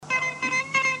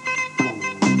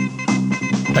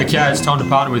Okay, it's time to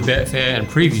partner with Betfair and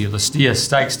preview Lee Steere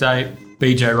Stakes Day.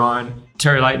 BJ Ryan,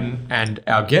 Terry Leighton, and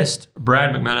our guest,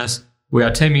 Brad McManus. We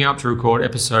are teaming up to record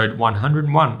episode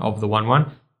 101 of the 1-1,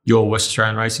 your West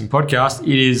Australian Racing podcast.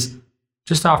 It is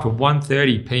just after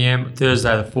 1:30 p.m,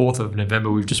 Thursday, the 4th of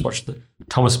November. We've just watched the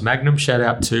Thomas Magnum. Shout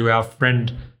out to our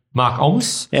friend Mark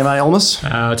Olmos. M.A. Olmos.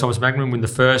 Thomas Magnum win the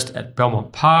first at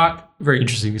Belmont Park. Very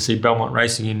interesting to see Belmont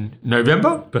racing in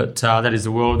November, but that is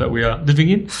the world that we are living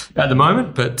in at the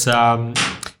moment. But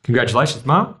congratulations,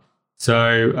 Mark.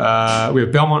 So we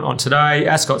have Belmont on today,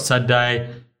 Ascot Saturday,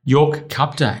 York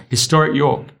Cup Day, historic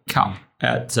York Cup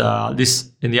at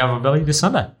in the Avon Valley this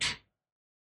Sunday.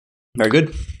 Very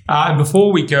good. And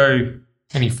before we go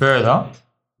any further,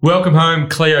 welcome home,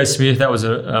 Cleo Smith. That was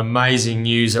amazing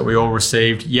news that we all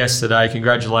received yesterday.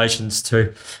 Congratulations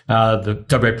to the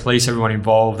WA Police, everyone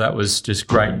involved. That was just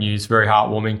great news, very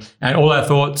heartwarming. And all our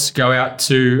thoughts go out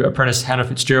to apprentice Hannah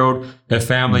Fitzgerald, her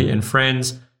family and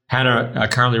friends. Hannah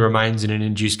currently remains in an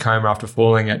induced coma after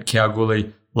falling at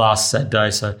Kalgoorlie last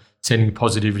Saturday. So sending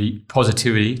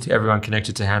positivity to everyone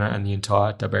connected to Hannah and the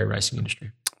entire WA racing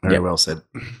industry. Very well said.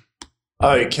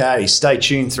 Okay, stay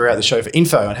tuned throughout the show for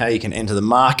info on how you can enter the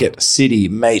Market City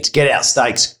Meet Get Out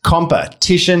Stakes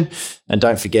competition. And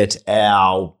don't forget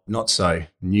our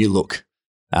not-so-new look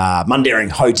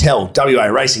Mundaring Hotel WA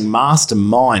Racing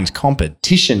Mastermind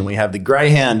competition. We have the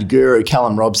Greyhound Guru,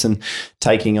 Callum Robson,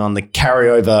 taking on the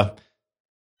carryover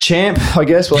champ, I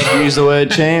guess. We'll have to use the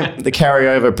word champ. The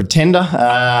carryover pretender,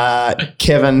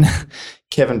 Kevin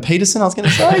Peterson, I was going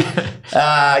to say.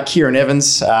 Kieran Evans.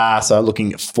 So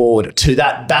looking forward to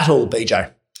that battle,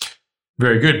 BJ.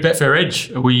 Very good. Betfair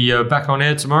Edge. Are we back on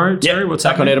air tomorrow, Terry? Yep, what's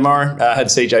back happening? on air tomorrow. Had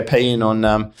CJP in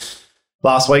on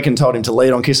last week and told him to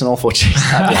lead on Kissing All Four Cheeks.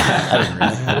 We're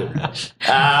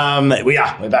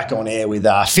back on air with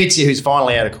Fitzy, who's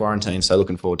finally out of quarantine. So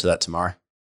looking forward to that tomorrow.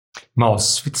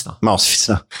 Miles Fitzner.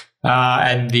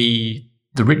 And the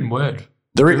written word.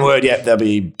 The written word, that'll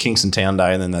be Kingston Town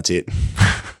Day, and then that's it.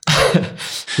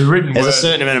 The written There's word. a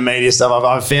certain amount of media stuff.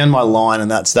 I've found my line, and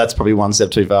that's probably one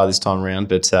step too far this time around.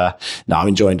 But no, I'm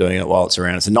enjoying doing it while it's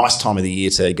around. It's a nice time of the year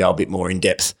to go a bit more in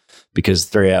depth because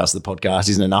 3 hours of the podcast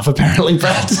isn't enough, apparently,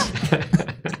 Brad.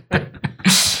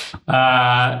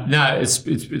 No,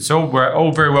 it's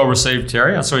all very well received,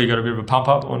 Terry. I saw you got a bit of a pump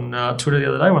up on Twitter the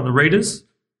other day. One of the readers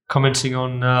commenting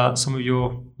on some of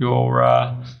your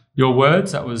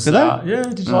words. That was did they? Yeah.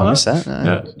 Did you I like missed that? No.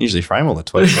 Yeah. Usually frame all the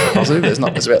tweets positive. There's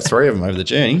about 3 of them over the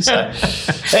journey. So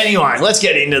anyway, let's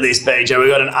get into this, BJ. We've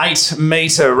got an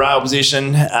 8-metre rail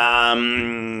position,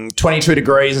 22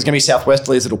 degrees. It's going to be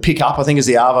southwesterly as it'll pick up, I think, as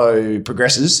the Arvo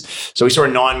progresses. So we saw a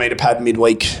 9-metre pad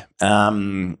midweek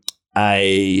a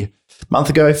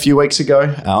few weeks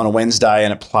ago on a Wednesday,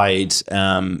 and it played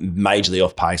majorly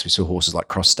off pace. We saw horses like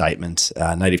Cross Statement,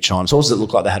 Native Chimes, horses that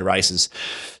looked like they had races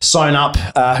sewn up,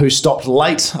 who stopped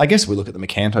late. I guess if we look at the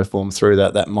Macanto form through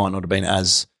that might not have been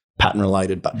as pattern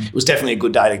related, but it was definitely a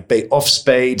good day to be off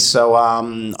speed. So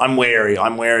I'm wary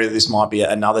that this might be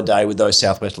another day with those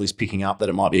southwesterlies picking up, that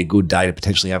it might be a good day to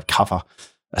potentially have cover,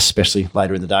 especially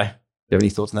later in the day. Do you have any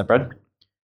thoughts on that, Brad?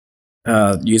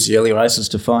 Use the early races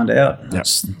to find out.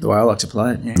 That's the way I like to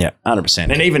play it. Yeah,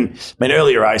 100%. And even,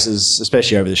 earlier races,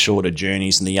 especially over the shorter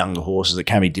journeys and the younger horses, it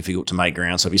can be difficult to make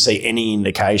ground. So if you see any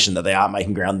indication that they are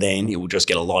making ground, then it will just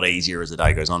get a lot easier as the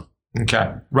day goes on.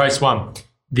 Okay. Race 1.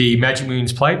 The Magic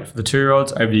Millions plate for the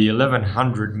 2-year-olds over the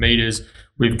 1,100 metres.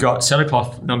 We've got Santa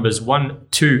Claus numbers 1,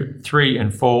 2, 3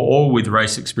 and 4, all with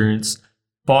race experience.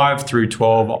 5 through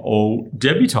 12 are all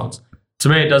debutants. To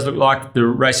me, it does look like the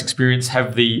race experience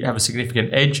have a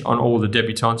significant edge on all the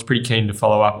debutants. Pretty keen to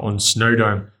follow up on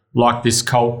Snowdome. Like this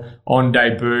colt on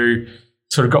debut,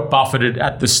 sort of got buffeted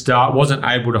at the start, wasn't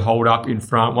able to hold up in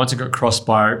front. Once it got crossed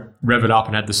by Rev It Up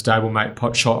and had the stablemate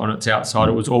pot shot on its outside,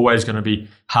 it was always going to be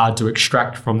hard to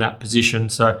extract from that position.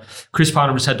 So Chris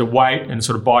Parnham just had to wait and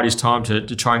sort of bide his time to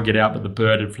try and get out, but the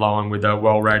bird had flown with a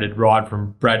well-rated ride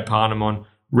from Brad Parnham on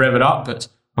Rev It Up. But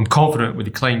I'm confident with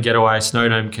a clean getaway,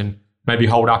 Snowdome can maybe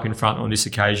hold up in front on this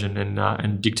occasion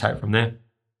and dictate from there.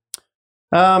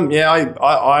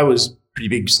 I was pretty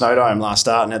big Snowdome last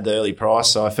start and had the early price,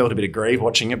 so I felt a bit aggrieved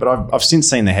watching it. But I've since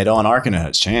seen the head on. I reckon it had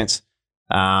its chance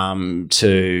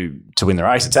to win the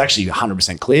race. It's actually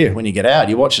 100% clear when you get out.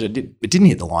 You watch it, it didn't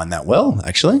hit the line that well,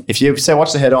 actually. If you say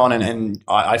watch the head on, and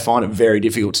I find it very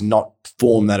difficult to not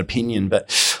form that opinion, but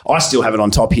I still have it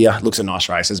on top here. Looks a nice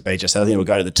race, as BJ said. I think it'll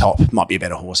go to the top. Might be a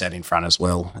better horse out in front as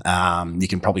well. You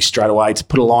can probably straight away to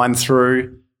put a line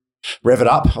through. Rev It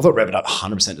Up. I thought Rev It Up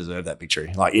 100% deserved that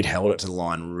victory. Like, it held it to the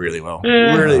line really well.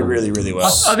 Yeah. Really, really, really well.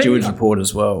 Stewards report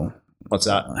as well. What's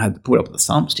that? I had to put up the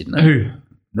thumps, didn't they? Who?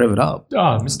 rev it up. Oh,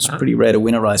 I missed It's that. pretty rare to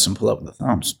win a race and pull up with the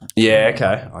thumbs. Yeah,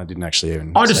 okay. I didn't actually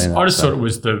even. I just see that, so. thought it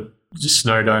was the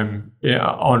Snowdome. Yeah,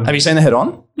 on. Have you seen the head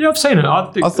on? Yeah, I've seen it.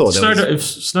 I think I thought if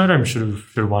Snowdome should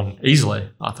have won easily.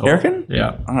 I thought. You reckon?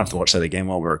 Yeah. I'm gonna have to watch that again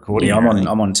while we're recording. Yeah,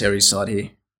 I'm on Terry's side here.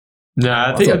 No,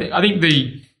 I think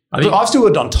I've still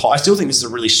got it on tie. I still think this is a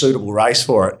really suitable race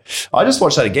for it. I just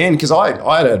watched that again because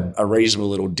I had a reasonable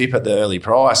little dip at the early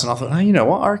price, and I thought, hey, you know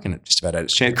what? I reckon it just about had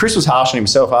its chance. Chris was harsh on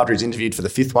himself after he's interviewed for the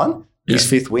fifth one. His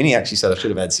fifth win, he actually said I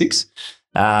should have had six.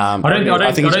 I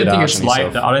don't think it's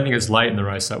late. I don't think it's late in the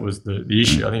race. That was the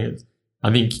issue.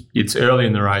 I think it's early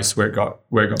in the race where it got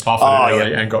buffeted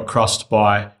early and got crossed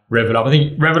by Rev It Up. I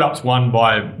think Rev It Up's won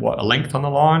by a length on the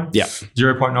line. Yeah,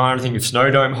 0.9. I think if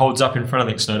Snowdome holds up in front, I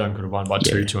think Snowdome could have won by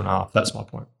 2.5. That's my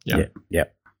point. Yeah.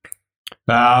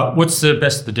 What's the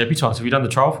best of the debutantes? Have you done the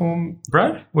trial form,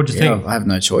 Brad? What do you think? I have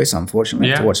no choice,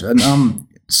 unfortunately, to watch it.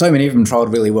 So many of them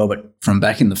trialled really well, but from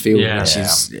back in the field, which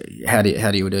is how do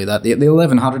you do that? The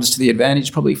 1100 is to the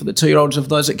advantage probably for the 2-year-olds of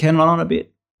those that can run on a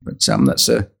bit. But that's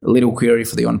a little query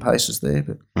for the on-pacers there.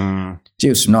 But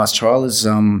gee, some nice triallers.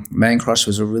 Man Crush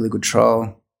was a really good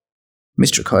trial.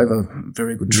 Mistrakova,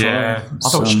 very good trial. Yeah, I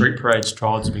thought Street Parade's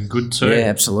trials have been good too. Yeah,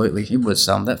 absolutely. It was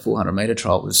that 400-metre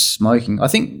trial was smoking. I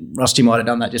think Rusty might have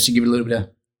done that just to give it a little bit of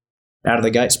out of the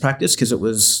gates practice because it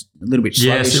was a little bit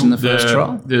sluggish in the first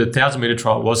trial. The 1,000-metre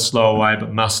trial was slow away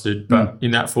but mustard. But in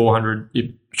that 400,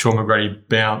 Sean McGrady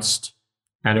bounced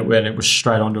and it was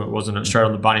straight onto it, wasn't it? Straight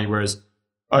on the bunny, whereas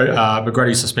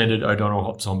McGrady suspended, O'Donnell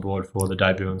hops on board for the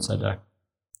debut on Saturday.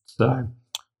 So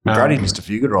McGrady missed a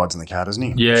few good rides in the car, doesn't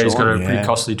he? Yeah, Sean, he's got a pretty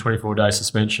costly 24-day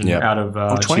suspension out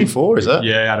of 24, is it?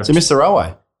 Yeah, so he missed the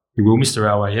railway. He will miss the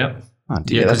railway, yeah. Oh,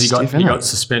 dear, because he got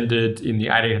suspended in the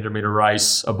 1,800-metre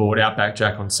race aboard Outback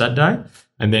Jack on Saturday,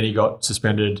 and then he got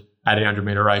suspended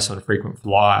 1,800-metre race on a frequent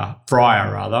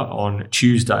fryer on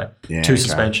Tuesday. Yeah, 2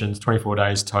 suspensions, 24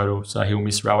 days total, so he'll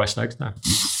miss Railway Stakes now.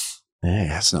 Yeah,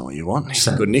 that's not what you want. He's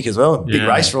a good nick as well. Big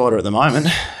race rider at the moment.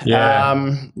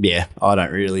 Yeah. I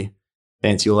don't really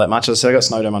fancy all that much. So I got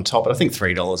Snowdome on top, but I think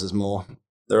 $3 is more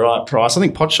the right price. I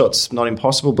think Potshot's not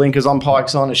impossible. Blinkers on,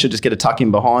 Pikes on. It should just get a tuck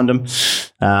in behind them.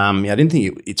 I didn't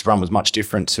think its run was much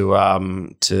different to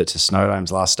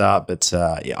Snowdome's last start, but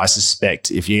I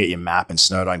suspect if you get your map and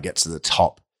Snowdome gets to the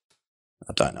top,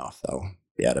 I don't know if they'll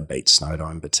be able to beat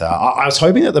Snowdome. But I was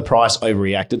hoping that the price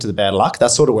overreacted to the bad luck.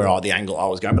 That's sort of where the angle I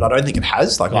was going, but I don't think it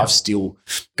has. I've still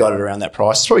got it around that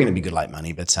price. It's probably going to be good late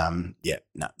money, but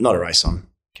not a race I'm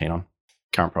keen on.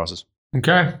 Current prices.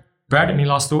 Okay. Brad, any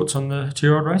last thoughts on the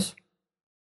 2-year-old race?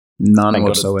 None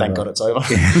whatsoever. Thank God it's over. All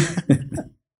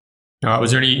right.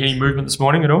 Was there any movement this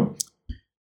morning at all?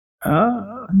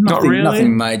 Not really.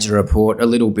 Nothing major to report. A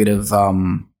little bit of what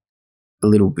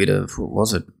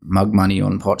was it? Mug money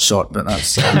on pot shot, but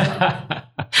that's. You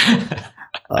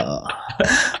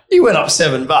went up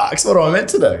 $7. What am I meant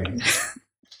to do?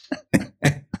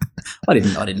 I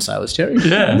didn't say it was Terry.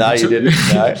 Yeah. No, you didn't.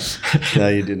 No,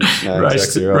 you didn't. No,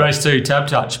 exactly right. Race 2,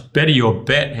 TABtouch. Better your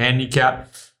bet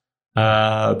handicap.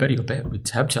 Better your bet with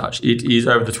TABtouch. It is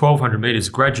over the 1,200 metres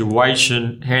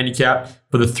graduation handicap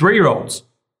for the 3-year-olds.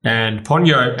 And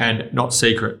Ponyo and Not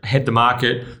Secret head the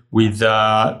market with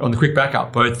on the quick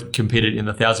backup. Both competed in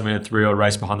the 1,000-metre 3-year-old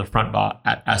race behind the front bar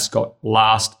at Ascot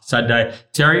last Saturday.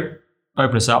 Terry,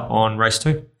 open us up on race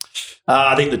 2.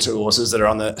 I think the 2 horses that are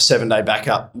on the 7-day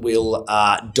backup will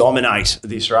dominate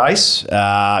this race.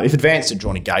 If Advanced had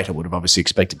drawn a gate, I would have obviously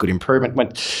expected good improvement.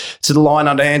 Went to the line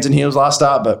under hands and heels last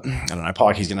start, but I don't know.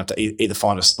 Pikey's going to have to either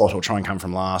find a spot or try and come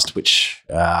from last, which,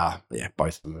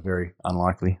 both of them are very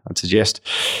unlikely, I'd suggest.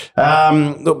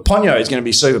 Look, Ponyo is going to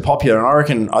be super popular,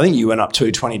 and I think you went up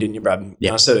 220, didn't you, Brad?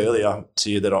 Yeah. I said earlier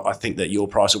to you that I think that your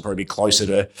price will probly be closer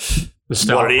to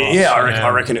what it is. Yeah, I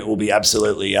reckon it will be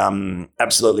absolutely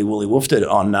woolly woofed it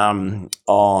on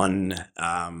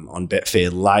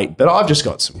Betfair late. But I've just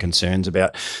got some concerns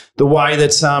about the way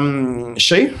that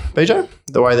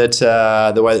the way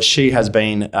that she has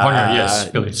been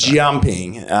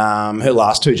jumping. Her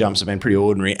last 2 jumps have been pretty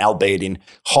ordinary, albeit in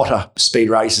hotter speed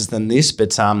races than this.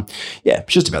 But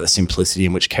it's just about the simplicity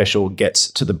in which Keschel gets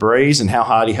to the breeze and how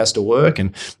hard he has to work.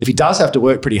 And if he does have to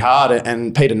work pretty hard,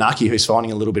 and Peter Nucky, who's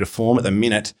finding a little bit of form at the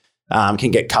minute,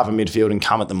 can get cover midfield and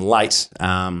come at them late.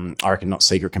 I reckon Not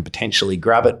Secret can potentially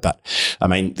grab it. But, I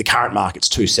mean, the current market's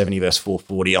 270 versus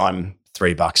 440. I'm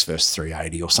 $3 versus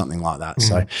 380 or something like that. Mm.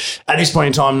 So at this point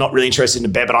in time, I'm not really interested in a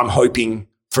bet, but I'm hoping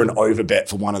for an over bet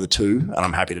for one of the 2, and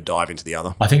I'm happy to dive into the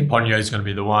other. I think Ponyo is going to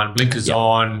be the one. Blinkers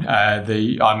on.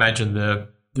 I imagine the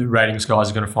ratings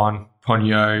guys are going to find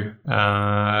Ponyo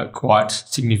quite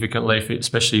significantly,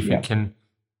 especially if it can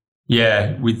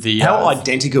Yeah, with the how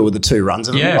identical were the two runs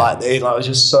of them? Yeah, it was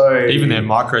just so. Even their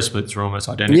micro splits were almost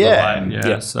identical.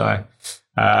 Yeah. So,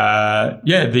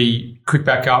 the quick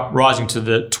back up, rising to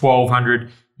the 1200.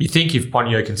 You think if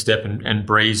Ponyo can step and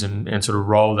breeze and sort of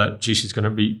roll, that she's going to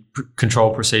be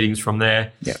control proceedings from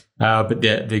there. Yeah. But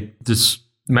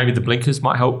maybe the blinkers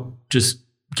might help just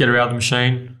get her out of the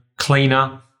machine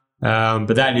cleaner.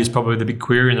 But that is probably the big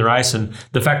query in the race. And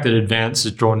the fact that Advance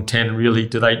has drawn 10, really,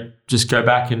 do they just go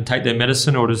back and take their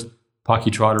medicine, or does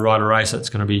Pikey try to ride a race? That's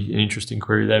going to be an interesting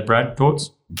query there. Brad,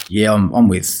 thoughts? Yeah, I'm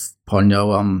with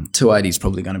Ponyo. 280 is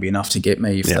probably going to be enough to get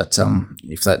me if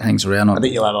that hangs around. I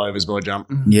think you'll have overs by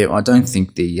jump. Yeah, I don't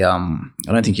think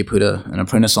you put an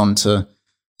apprentice on to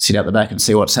sit out the back and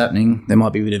see what's happening. There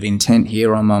might be a bit of intent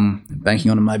here. I'm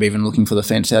banking on and maybe even looking for the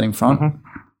fence out in front. Mm-hmm.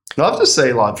 I'd love to see,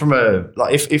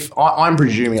 if I'm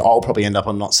presuming I'll probably end up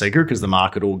on Not Secret because the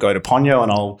market will go to Ponyo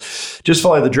and I'll just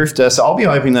follow the drifter. So I'll be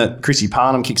hoping that Chrissy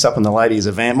Parnham kicks up in the ladies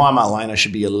event. My Marlena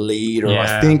should be a leader,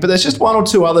 I think. But there's just one or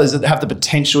two others that have the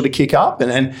potential to kick up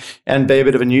and be a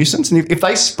bit of a nuisance. And if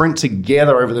they sprint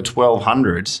together over the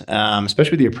 1200,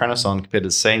 especially with the apprentice on compared to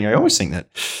the senior, I always think that,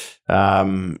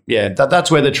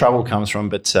 that's where the trouble comes from.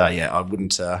 But, I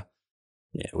wouldn't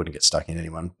get stuck in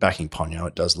anyone. Backing Ponyo,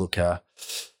 it does look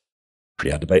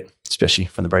pretty hard to beat, especially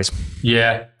from the breeze.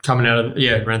 Yeah, coming out of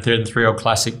around third and 3-year-old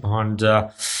classic behind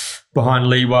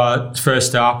Liwa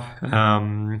first up.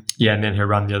 And then her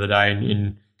run the other day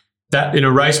in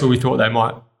a race where we thought they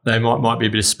might be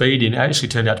a bit of speed in. It actually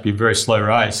turned out to be a very slow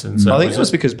race. And so I think it was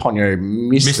because Ponyo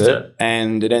missed it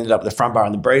and it ended up at the front bar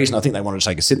in the breeze, and I think they wanted to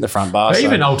take a sit in the front bar. But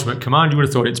even Ultimate Command, you would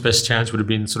have thought its best chance would have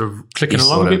been sort of clicking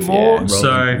along a bit more. It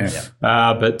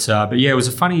was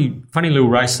a funny little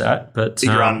race that. But big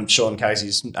run, Sean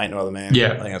Casey's Ain't No Other Man.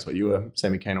 Yeah. I think that's what you were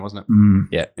semi-keen on, wasn't it? Mm.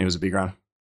 Yeah, it was a big run.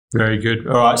 Very good.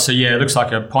 All right, so it looks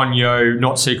like a Ponyo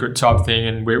Not Secret type thing,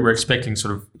 and we're expecting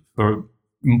sort of for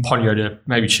Ponyo to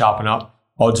maybe sharpen up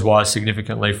odds-wise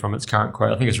significantly from its current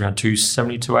quote. I think it's around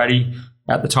 270, 280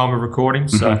 at the time of recording.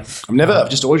 So I've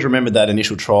just always remembered that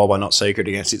initial trial by Not Secret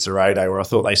against It's a Ray Day where I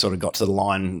thought they sort of got to the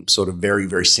line sort of very,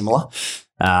 very similar.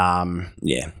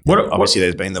 Obviously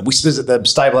there's been the whispers that the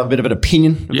stable have a bit of an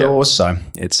opinion of the horse. So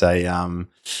it's a,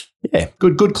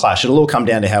 good clash. It'll all come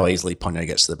down to how easily Ponyo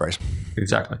gets to the breeze.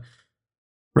 Exactly.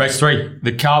 Race 3,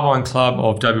 the Carbine Club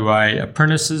of WA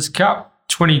Apprentices Cup,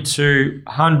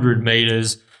 2,200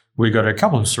 metres. We've got a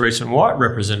couple of Cerise and White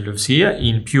representatives here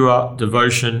in Pure,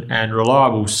 Devotion and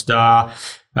Reliable Star.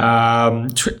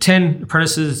 10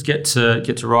 apprentices get to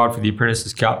ride for the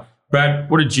Apprentices Cup. Brad,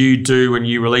 what did you do when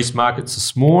you released markets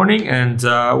this morning, and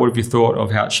what have you thought of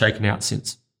how it's shaken out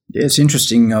since? Yeah, it's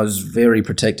interesting. I was very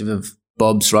protective of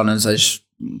Bob's runners, as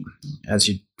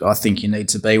I think you need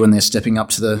to be when they're stepping up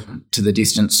to the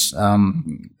distance.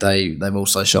 They've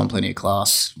also shown plenty of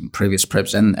class in previous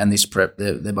preps and this prep.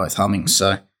 They're both humming.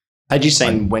 So, had you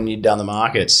seen when you'd done the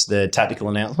markets the tactical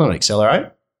announcement on Accelerate?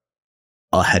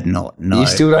 I had not. No, you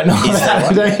still don't know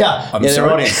that, do you? They're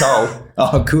riding Cole.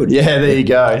 Oh, good. Yeah, there you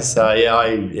go. So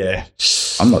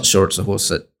I'm not sure it's a horse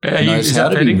that knows how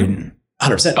to be ridden.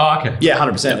 100%. Oh, okay. Yeah,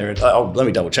 100%. Let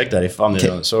me double check that if I'm the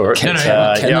one that saw it.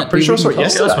 I'm pretty sure I saw it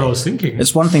yesterday. That's what I was thinking.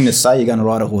 It's one thing to say you're going to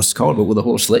ride a horse cold, but will the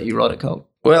horse let you ride it cold?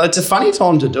 Well, it's a funny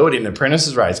time to do it in an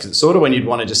apprentices race because it's sort of when you'd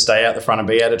want to just stay out the front and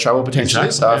be out of trouble potentially.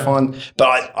 Exactly, I find,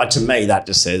 but to me, that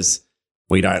just says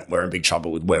we're in big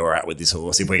trouble with where we're at with this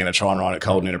horse if we're going to try and ride it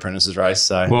cold in an apprentices race.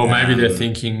 So, well, maybe they're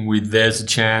thinking with There's a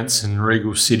Chance and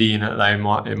Regal City in it,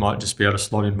 it might just be able to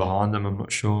slot in behind them. I'm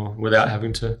not sure without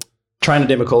having to. Trainer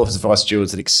Demmer qualifies advice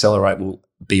stewards that Accelerate will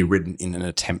be ridden in an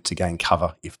attempt to gain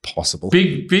cover if possible.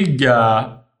 Big,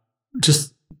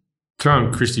 just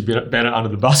throwing Christy Bennett under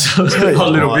the bus a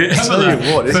little bit.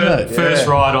 First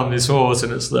ride on this horse,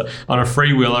 and it's on a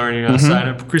freewheeler, and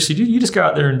saying, Christy, you just go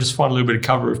out there and just find a little bit of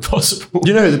cover if possible.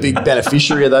 You know who the big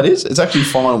beneficiary of that is? It's actually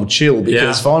Final Chill,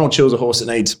 because Final Chill is a horse that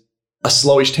needs a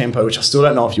slowish tempo, which I still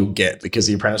don't know if you'll get because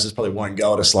the apprentices probably won't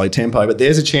go at a slow tempo. But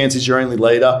there's a chance it's your only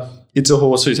leader. It's a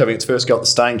horse who's having its first go at the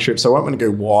staying trip, so I won't want to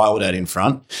go wild out in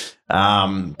front.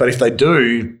 But if they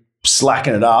do,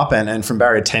 slacken it up, and from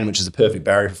barrier 10, which is a perfect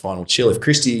barrier for Final Chill, if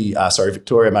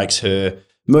Victoria makes her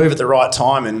move at the right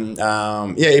time, and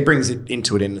it brings it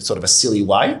into it in sort of a silly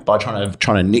way by trying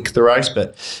to nick the race.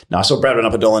 But no, I saw Brad went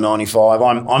up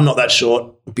 $1.95. I'm not that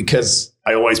short because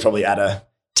I always probably add a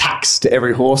tax to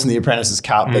every horse in the Apprentices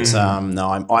Cup. But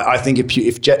I think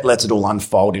if Jet lets it all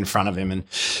unfold in front of him and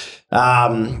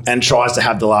tries to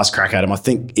have the last crack at him, I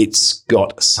think it's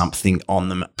got something on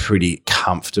them pretty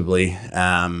comfortably.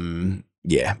 I'm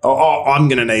going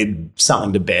to need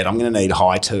something to bet. I'm going to need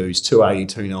high twos, 280,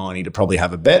 290 to probably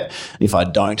have a bet. And if I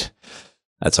don't,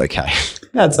 That's okay.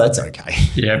 That's okay.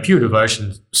 Yeah, Pure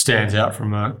Devotion stands out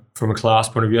from a class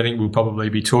point of view. I think we'll probably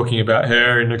be talking about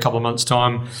her in a couple of months'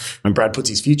 time. When Brad puts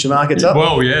his future markets up?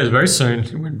 Well, yeah, very soon.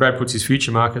 When Brad puts his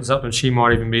future markets up, and she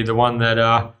might even be the one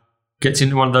that gets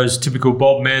into one of those typical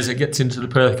Bob mares that gets into the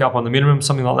Perth Cup on the minimum,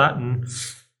 something like that, and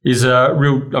is a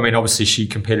real. I mean, obviously she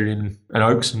competed in an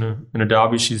Oaks and a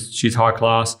Derby. She's high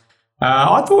class.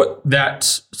 I thought that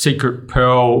Secret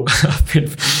Pearl.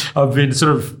 I've been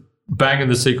sort of banging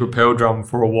the Secret Pearl drum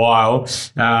for a while.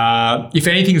 If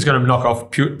anything's going to knock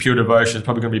off Pure Devotion, it's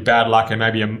probably going to be bad luck and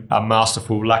maybe a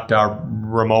masterful Lactar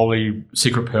Ramoli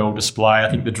Secret Pearl display. I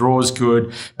think the draw's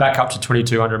good. Back up to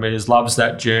 2,200 metres. Loves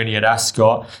that journey at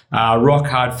Ascot. Rock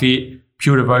hard fit.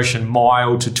 Pure Devotion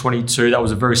mile to 22. That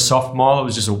was a very soft mile. It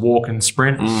was just a walk and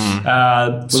sprint.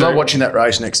 Was I watching that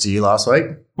race next to you last week?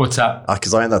 What's that?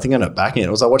 Because I think I ended up backing it.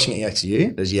 Was I watching it next to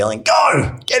you? Just yelling,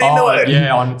 go! Get into it!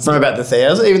 Yeah. From about the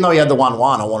 1,000. Even though he had the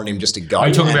 1-1, I wanted him just to go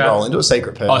and roll into a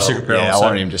Secret Pearl. Oh, Secret Pearl. Yeah, I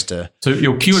wanted him just to So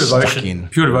your Pure Devotion.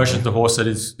 Pure Devotion is the horse that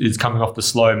is coming off the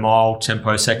slow mile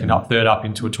tempo, second up, third up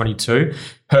into a 22.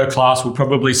 Her class will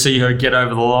probably see her get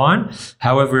over the line.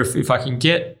 However, if I can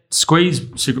squeeze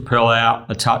Secret Pearl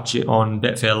out a touch on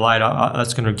Betfair later,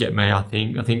 that's going to get me, I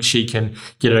think. I think she can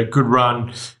get a good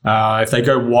run. If they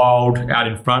go wild out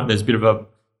in front, there's a bit of a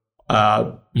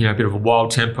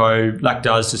wild tempo.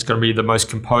 Lactar's just going to be the most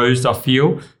composed, I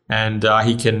feel, and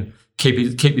he can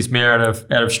keep this mare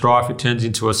out of strife. It turns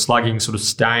into a slugging sort of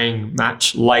staying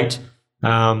match late.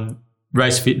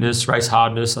 Race fitness, race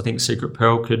hardness. I think Secret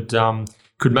Pearl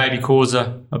could maybe cause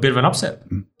a bit of an upset.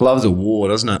 Loves a war,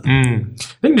 doesn't it? I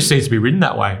think it just needs to be ridden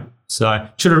that way. So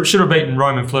should have beaten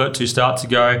Roman Flirt 2 starts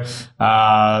ago.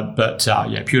 But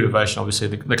Pure Devotion, obviously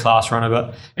the class runner.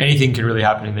 But anything can really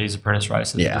happen in these apprentice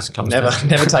races. Yeah, never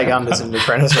take unders in the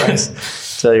apprentice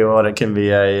race. Tell you what, it can be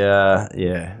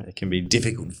it can be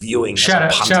difficult viewing.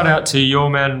 Shout out to your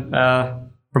man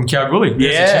from Kalgoorlie.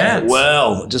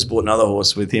 Well, just bought another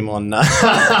horse with him on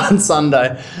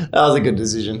Sunday. That was a good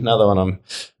decision. Another one I'm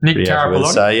Nick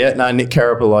Carapalotti. So Nick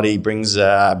Carapalotti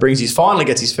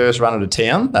gets his first run out of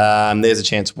town. There's a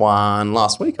chance won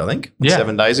last week, I think,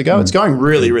 7 days ago. It's going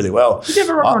really, really well. Did you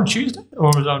ever run on Tuesday,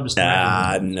 or was I just?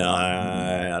 No,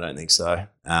 I don't think so.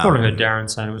 I thought I heard Darren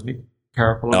saying it was Nick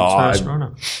Carapalotti's first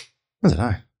runner. I don't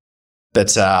know.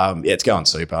 But it's going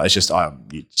super. It's just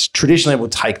traditionally we'll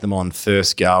take them on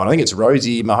first go, and I think it's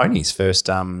Rosie Mahoney's first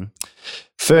ride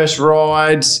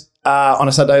on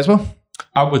a Saturday as well.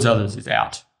 Upwards Others is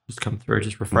out. Just come through,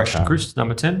 just refreshed. Okay. Chris,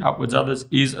 number 10. Upwards Others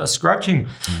is a scratching.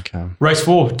 Okay. Race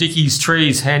 4, Dickie's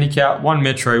Trees handicap, 1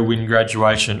 Metro win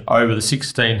graduation over the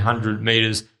 1,600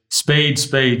 metres. Speed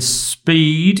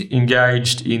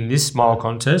engaged in this mile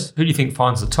contest. Who do you think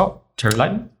finds the top? Terry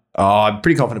Leighton? I'm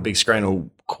pretty confident Big Screen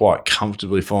will quite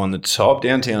comfortably find the top.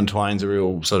 Downtown Twain's a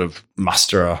real sort of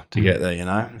musterer to get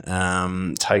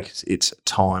there, takes its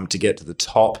time to get to the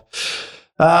top.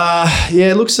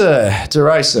 It looks to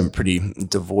race I'm pretty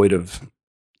devoid of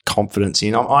confidence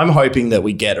in. I'm hoping that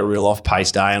we get a real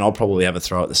off-pace day, and I'll probably have a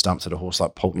throw at the stumps at a horse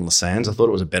like Polton Les Sands. I thought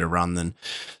it was a better run than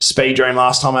Speed Dream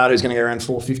last time out, who's going to go around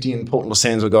 450, and Polton Les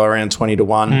Sands will go around 20 to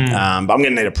 1. But I'm going to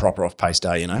need a proper off-pace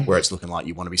day, where it's looking like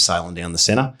you want to be sailing down the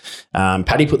centre.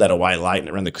 Paddy put that away late, and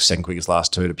it ran the second quickest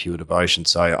last 2 to Pure Devotion.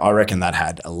 So I reckon that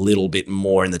had a little bit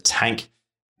more in the tank.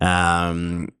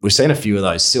 We've seen a few of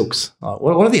those silks.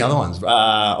 What are the other ones?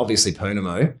 Obviously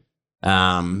Punamo.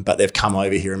 But they've come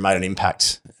over here and made an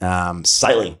impact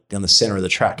sailing down the centre of the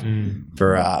track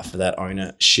for that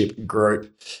ownership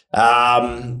group.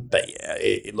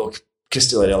 Look,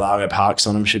 Castillo del Lago Parks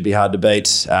on them should be hard to beat.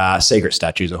 Secret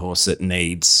Statue's a horse that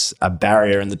needs a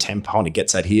barrier in the tempo, and it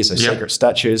gets that here. So Secret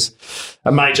Statue's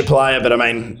a major player, but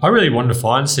I really wanted to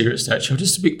find Secret Statue. I'm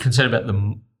just a bit concerned about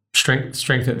the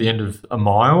strength at the end of a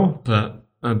mile, but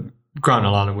Grant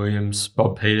Alana Williams,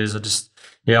 Bob Peters,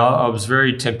 I was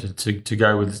very tempted to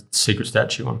go with Secret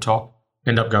Statue on top.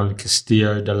 End up going with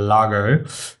Castillo del Lago.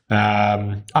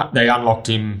 They unlocked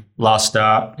him last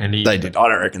start, and they did. I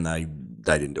don't reckon they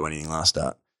didn't do anything last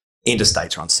start.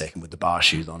 Interstate's run second with the bar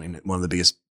shoes on in one of the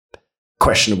biggest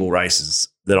questionable races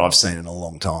that I've seen in a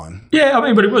long time. Yeah,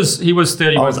 but he was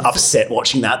 30. I was upset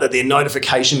watching that their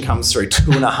notification comes through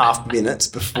 2.5 minutes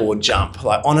before jump.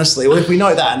 Like, honestly, if we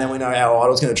know that, and then we know our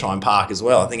idol's going to try and park as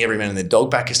well. I think every man and their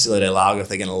dog back Castillo del Lago if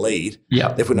they're going to lead.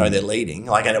 Yeah, if we know they're leading.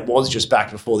 And it was just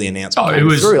back before the announcement came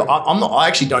through. I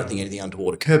actually don't think anything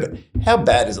untoward occurred, but how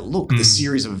bad does it look? The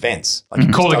series of events.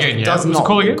 Call again. It does not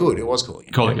look good. It was call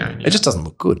again. Call again. It just doesn't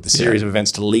look good. The series of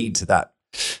events to lead to that.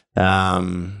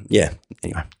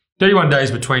 Anyway. 31 days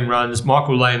between runs.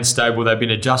 Michael Leighton stable, they've been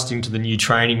adjusting to the new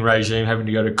training regime, having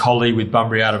to go to Collie with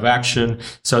Bunbury out of action.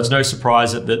 So it's no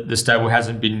surprise that the stable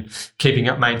hasn't been keeping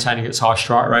up, maintaining its high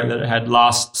strike rate that it had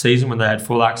last season when they had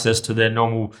full access to their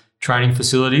normal training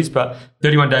facilities. But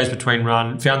 31 days between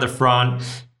run, found the front.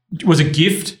 It was a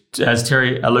gift, as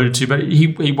Terry alluded to, but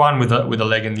he won with a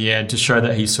leg in the end to show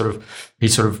that he's sort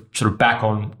of back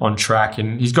on track,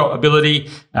 and he's got ability.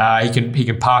 He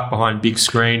can park behind big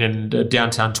screen and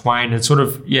downtown Twain, and it's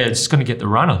going to get the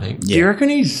run, I think. Do you reckon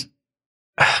he's?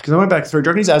 Because I went back through. Do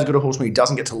you reckon he's as good a horse when he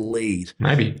doesn't get to lead?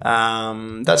 Maybe.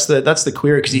 That's the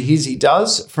query, because he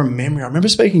does from memory. I remember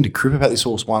speaking to Crip about this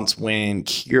horse once when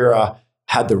Kira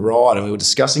had the ride, and we were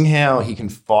discussing how he can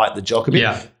fight the jock a bit.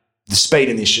 Yeah. The speed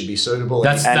in this should be suitable.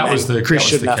 Chris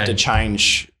shouldn't have to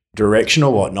change direction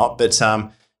or whatnot. But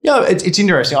it's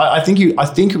interesting. I think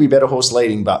he'll be better horse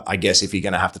leading, but I guess if you're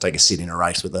going to have to take a sit in a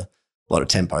race with a lot of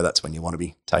tempo, that's when you want to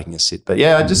be taking a sit. But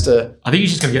I think he's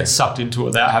just going to get sucked into it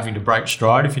without having to break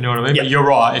stride, if you know what I mean. Yep. But you're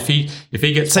right. If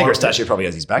he gets Secret Statue probably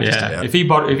has his back. Yeah. If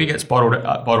he gets bottled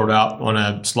up on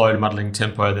a slow muddling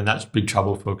tempo, then that's big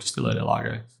trouble for Castillo de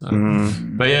Largo. So.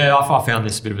 But I found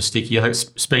this a bit of a sticky. I think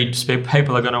speed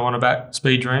people are going to want to back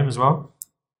Speed Dream as well.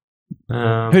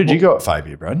 Who did you go at fave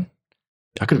here, Brad?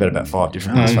 I could have had about 5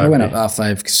 different ones. I went up our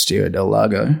fave Castillo del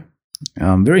Lago.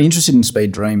 I'm very interested in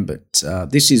Speed Dream, but I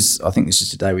think this is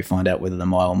today we find out whether the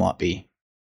mile might be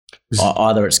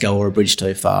either at scale or a bridge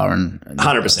too far, and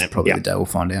 100%. Probably the day we'll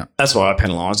find out. That's why I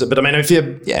penalised it. But I mean,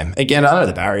 again, I know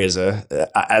the barriers are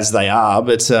as they are,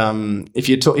 but if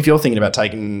you're thinking about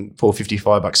taking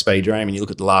 $455 Speed Dream and you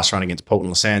look at the last run against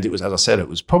Port Sands, it was, as I said, it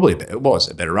was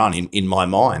a better run in my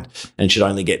mind, and should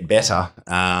only get better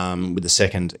with the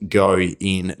second go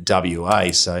in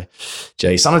WA. So,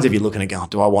 sometimes if you're looking at going,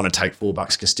 do I want to take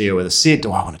 $4 Castillo with a sit?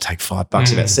 Do I want to take $5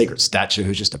 about Secret Statue,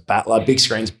 who's just a battler? Big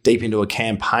screens deep into a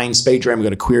campaign. Speed Dream, we've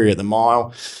got a query at the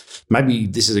mile. Maybe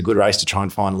this is a good race to try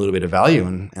and find a little bit of value,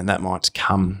 and that might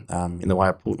come in the way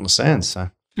of Port Sands.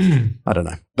 So I don't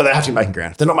know. But they have to be making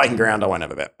ground. If they're not making ground, I won't have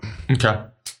a bet. Okay.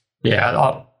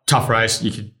 Yeah, tough race.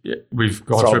 We've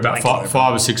gone through about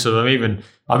 5 or 6 of them. Even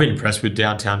I've been impressed with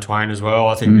Downtown Twain as well.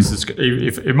 I think this is,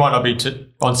 if it might not be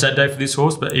on Saturday for this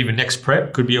horse, but even next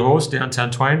prep could be a horse.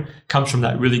 Downtown Twain comes from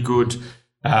that really good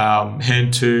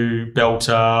hand to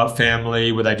belter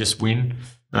family where they just win.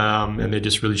 And they're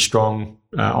just really strong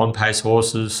on-pace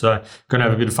horses. So going to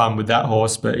have a bit of fun with that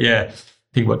horse. But, I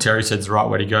think what Terry said is the right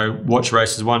way to go. Watch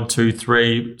races 1, 2,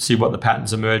 3, see what the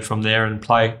patterns emerge from there and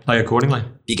play accordingly.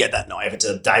 You get that now. If it's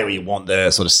a day where you want the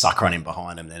sort of sucker run in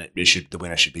behind them, then the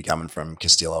winner should be coming from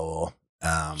Castillo or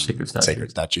Secret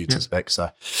Statue, I suspect.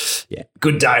 So,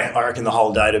 good day. I reckon the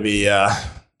whole day to be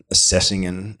assessing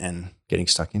and getting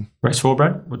stuck in. Race 4,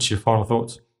 Brad, what's your final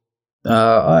thoughts?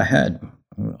 I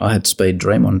had Speed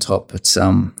Dream on top, but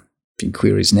big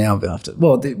queries now after.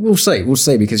 Well, we'll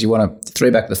see because you want to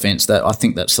 3 back the fence. That I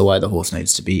think that's the way the horse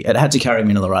needs to be. It had to carry him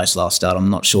into the race last start. I'm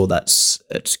not sure that's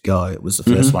its go. It was the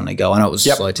first one to go. I know it was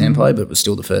slow tempo, but it was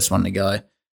still the first one to go.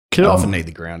 Could often need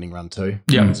the grounding run too.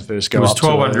 Yeah, it was the first go. It was up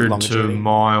 1,200 to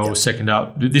mile, second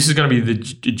up. This is going to be the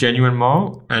genuine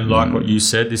mile, and like what you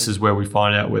said, this is where we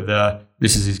find out whether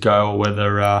this is his go or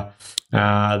whether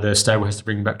the stable has to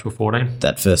bring him back to a 14.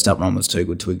 That first up run was too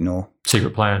good to ignore.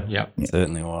 Secret plan, yeah. It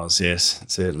certainly was, yes.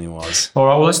 It certainly was. All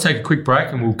right, well, let's take a quick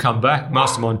break and we'll come back.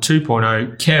 Mastermind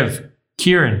 2.0, Kev,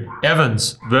 Kieran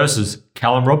Evans versus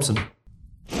Callum Robson.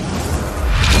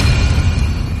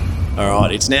 All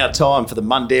right, it's now time for the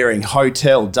Mundaring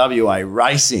Hotel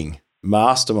WA-racing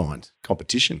Mastermind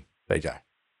competition, BJ.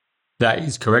 That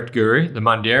is correct, Guru. The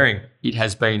Mundaring, it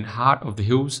has been heart of the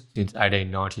hills since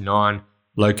 1899.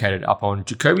 Located up on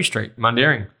Jacoby Street,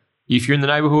 Mundaring. If you're in the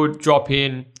neighbourhood, drop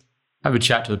in, have a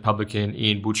chat to the publican,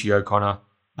 Ian Butchie O'Connor.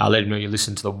 Let him know you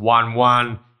listen to the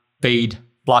 1-1, feed,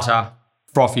 flutter,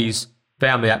 frothies,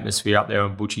 family atmosphere up there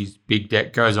on Butchie's big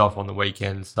deck. Goes off on the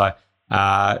weekends. So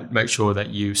make sure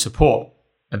that you support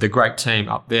the great team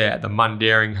up there at the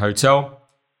Mundaring Hotel.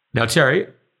 Now, Terry,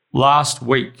 last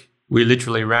week we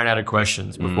literally ran out of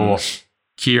questions before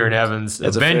Kieran Evans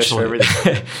eventually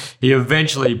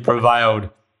prevailed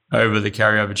over the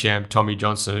carryover champ, Tommy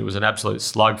Johnson. It was an absolute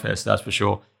slugfest, that's for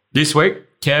sure. This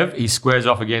week, Kev, he squares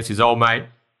off against his old mate,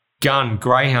 gun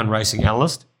greyhound racing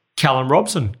analyst, Callum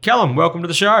Robson. Callum, welcome to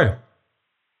the show.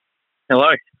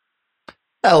 Hello.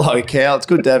 Hello, Cal. It's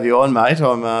good to have you on, mate.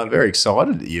 I'm very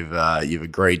excited that you've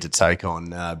agreed to take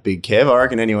on Big Kev. I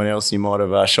reckon anyone else you might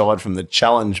have shied from the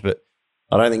challenge, but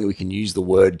I don't think we can use the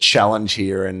word challenge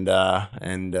here and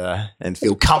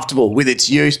feel comfortable with its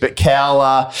use. But Cal,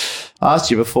 I asked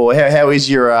you before, how is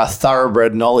your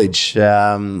thoroughbred knowledge?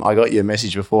 I got your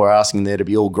message before asking there to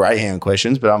be all greyhound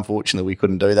questions, but unfortunately we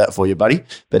couldn't do that for you, buddy.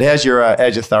 But how's your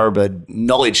thoroughbred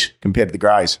knowledge compared to the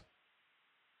greys?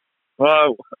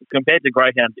 Well, compared to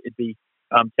greyhound, it'd be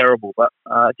terrible. But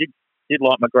I did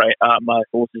like my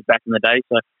horses back in the day,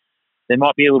 so there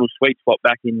might be a little sweet spot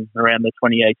back in around the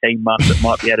 2018 mark that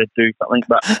might be able to do something.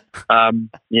 But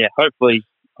hopefully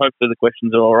the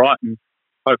questions are all right, and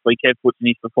hopefully Kev puts in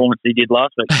his performance he did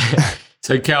last week.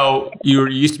 So Cal, you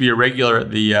used to be a regular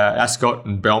at the Ascot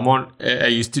and Belmont. Do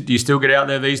you still get out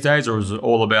there these days, or is it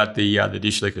all about the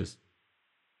dish lickers?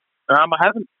 I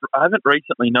haven't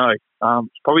recently. No,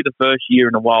 it's probably the first year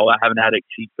in a while I haven't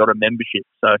actually got a membership.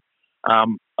 So I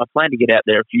plan to get out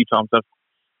there a few times.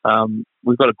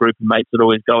 We've got a group of mates that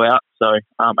always go out, so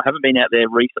I haven't been out there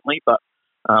recently, but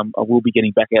I will be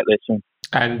getting back out there soon.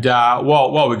 And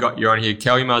while we got you on here,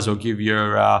 Cal, you might as well give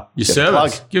your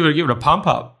service. Give it a pump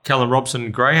up. Cal and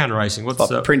Robson Greyhound Racing. What's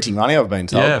like printing money? I've been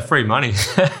told. Yeah, free money.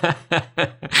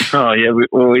 Oh yeah,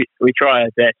 we try our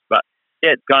best, but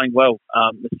yeah, it's going well.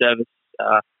 The service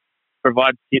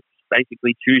provides tips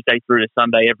basically Tuesday through to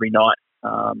Sunday every night,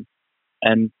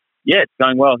 and yeah, it's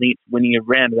going well. I think it's winning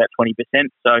around about 20%,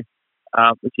 so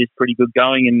which is pretty good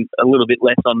going, and a little bit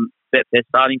less on their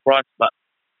starting price, but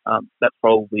that's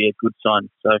probably a good sign.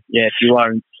 So yeah, if you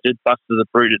are interested,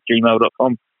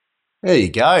 busterthebrute@gmail.com. There you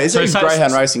go. Is there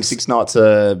greyhound racing 6 nights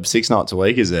a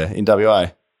week? Is there in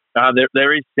WA?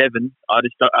 There is 7. I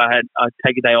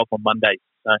take a day off on Mondays.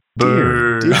 So.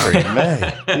 Deary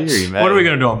me. What are we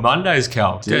going to do on Mondays,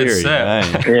 Cal? Deary me.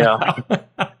 Yeah.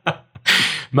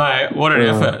 Mate, what an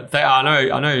effort! I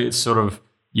know it's sort of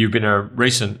you've been a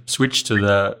recent switch to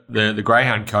the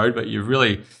greyhound code, but you've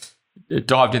really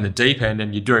dived in the deep end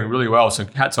and you're doing really well. So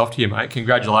hats off to you, mate.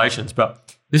 Congratulations!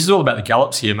 But this is all about the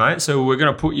gallops here, mate. So we're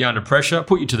going to put you under pressure,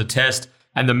 put you to the test,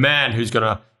 and the man who's going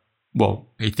to,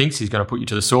 he thinks he's going to put you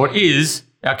to the sword is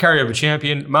our carryover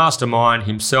champion, mastermind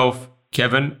himself,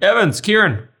 Kevin Evans.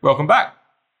 Kieran, welcome back.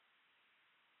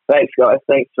 Thanks, guys.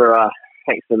 Thanks for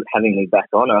having me back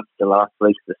on after last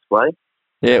week's display.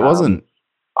 Yeah, it wasn't.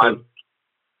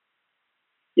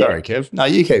 Yeah. Sorry, Kev. No,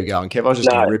 you keep going, Kev. I was just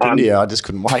going to rip into you. I just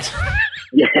couldn't wait.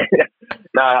 Yeah.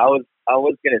 No, I was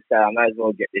going to say I may as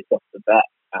well get this off the bat.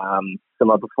 So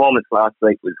my performance last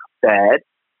week was bad.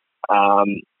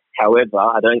 However,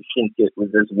 I don't think it was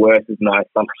as worse as my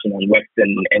assumption on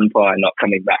Western Empire not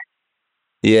coming back.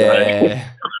 Yeah.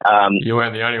 So, you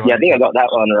weren't the only one. Yeah, I think I got that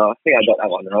one wrong.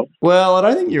 Well, I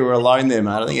don't think you were alone there,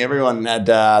 mate. I think everyone had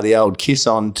the old kiss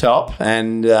on top,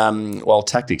 and while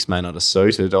tactics may not have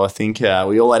suited, I think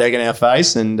we all had egg in our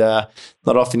face, and not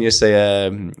often you see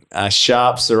a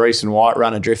sharp Cerise and White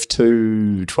run adrift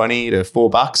 $2.20 to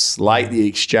 $4 late the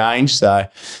exchange. So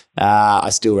I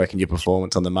still reckon your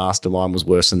performance on the mastermind was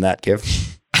worse than that,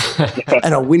 Kev.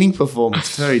 And a winning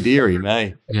performance too, dearie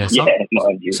me. Yeah,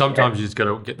 sometimes you just got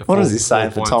to get the. What is this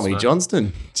saying for Tommy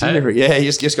Johnston? Hey. Yeah,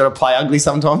 you just got to play ugly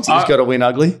sometimes. You just got to win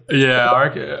ugly. Yeah, I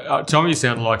reckon Tommy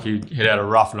sounded like he had a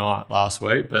rough night last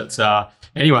week. But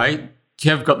anyway,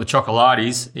 Kev got the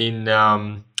chocolates in.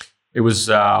 It was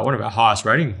one of our highest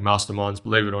rating masterminds,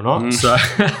 believe it or not. So,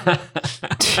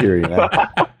 dearie me.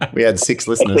 We had 6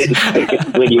 listeners.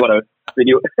 Did you want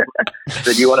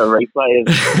to replay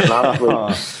it last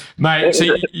week? Mate, so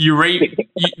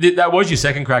that was your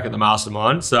second crack at the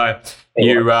mastermind. So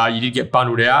you did get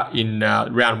bundled out in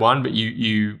round 1, but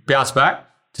you bounced back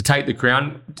to take the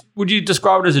crown. Would you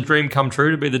describe it as a dream come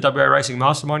true to be the WA-racing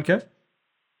mastermind, Kev?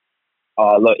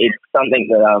 Oh, look, it's something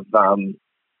that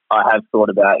I have thought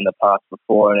about in the past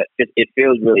before, and it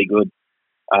feels really good.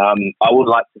 I would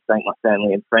like to thank my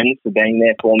family and friends for being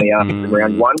there for me after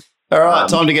round 1. All right,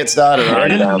 time to get started.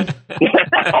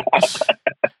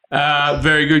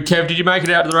 Very good. Kev, did you make it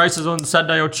out to the races on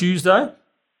Saturday or Tuesday?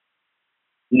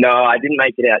 No, I didn't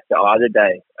make it out to either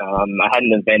day. I had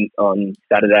an event on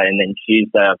Saturday, and then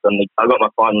Tuesday I got my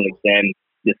final exam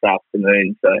this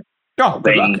afternoon, so I've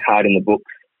been hard in the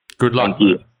books. Good luck. Thank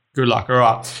you. Good luck. All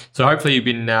right. So hopefully you've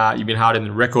been hard in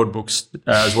the record books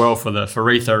as well for the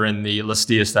Faritha and the Lee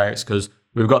Steere Stakes, because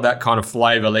we've got that kind of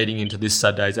flavour leading into this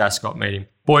Saturday's Ascot meeting.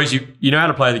 Boys, you know how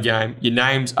to play the game. Your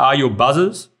names are your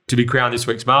buzzers. To be crowned this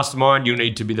week's mastermind, you'll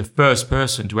need to be the first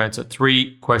person to answer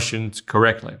 3 questions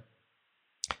correctly.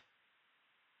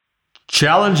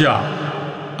 Challenger,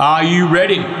 are you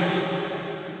ready?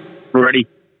 Ready.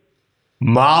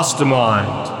 Mastermind,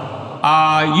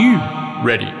 are you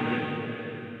ready?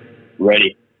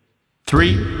 Ready.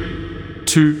 3,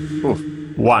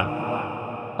 2, 1.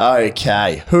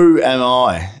 Okay, who am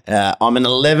I? I'm an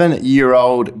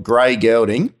 11-year-old grey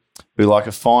gelding who, like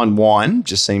a fine wine,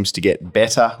 just seems to get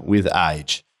better with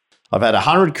age. I've had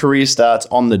 100 career starts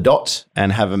on the dot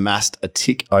and have amassed a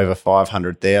tick over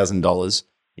 $500,000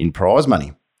 in prize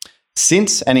money.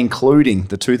 Since and including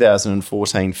the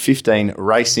 2014-15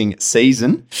 racing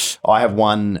season, I have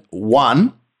won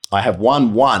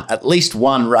at least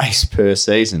one race per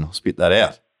season. I'll spit that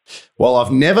out. While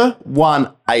I've never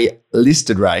won a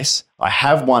listed race, I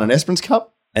have won an Esperance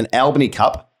Cup, an Albany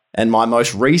Cup, and my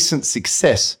most recent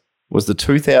success was the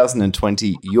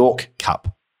 2020 York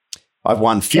Cup. I've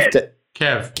won 50.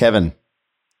 Kevin.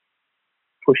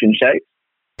 Push and shake.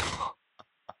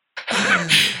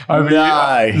 No,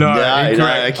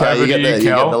 okay, you get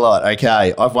the lot.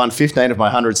 Okay, I've won 15 of my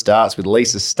 100 starts with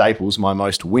Lisa Staples, my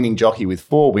most winning jockey with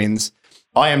 4 wins.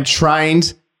 I am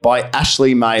trained by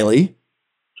Ashley Maley.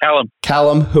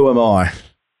 Callum, who am I?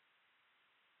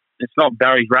 It's not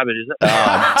Barry's Rabbit, is it?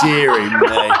 Oh, dearie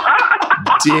me.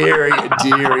 Dearie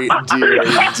me.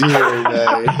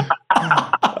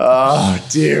 Oh,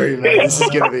 dearie me. This is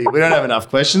going to be... We don't have enough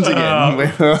questions again. We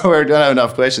don't have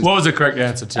enough questions. What was the correct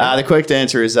answer, Tim? The correct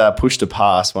answer is Push to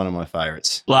Pass, one of my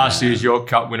favourites. Last year's York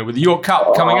Cup winner with the York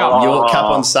Cup coming up. York Cup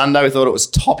on Sunday. We thought it was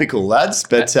topical, lads.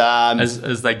 But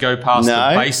as they go past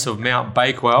the base of Mount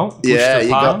Bakewell, Push to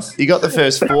Pass. You got the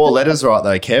first 4 letters right,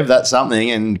 though, Kev. That's something.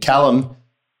 And Callum...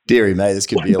 Deary me, this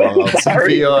could be a long old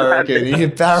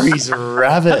Barry's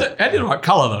Rabbit. Had the right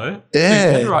colour, though.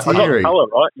 Yeah, right colour,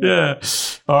 right? Yeah.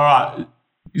 All right.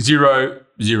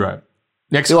 0-0.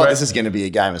 Next I feel like this is going to be a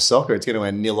game of soccer. It's going to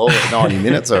end 0-0 at 90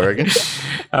 minutes, I reckon.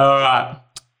 All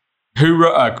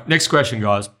right. Next question,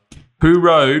 guys. Who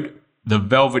rode the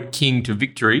Velvet King to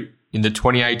victory in the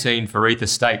 2018 Faritha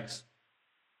Stakes?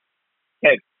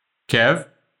 Kev?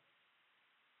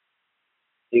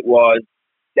 It was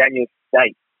Daniel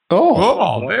Stakes.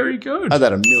 Oh, very good. I'd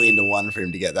had $1 million to 1 for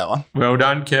him to get that one. Well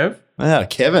done, Kev. Wow,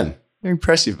 Kevin. Very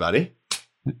impressive, buddy.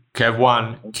 Kev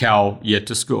won. Cal yet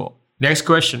to score. Next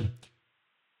question.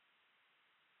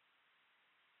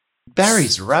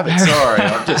 Barry's Rabbit. Sorry,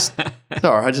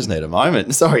 I just need a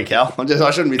moment. Sorry, Cal.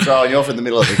 I shouldn't be throwing you off in the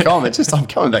middle of the comment. I'm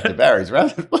coming back to Barry's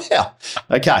Rabbit. Wow.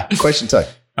 Okay, question 2. All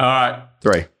right.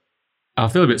 3. I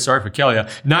feel a bit sorry for Cal here.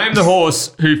 Name the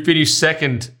horse who finished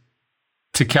second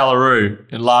to Callaroo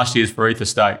in last year's Faritha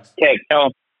Stakes.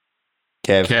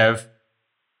 Kev.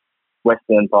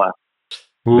 Western Empire.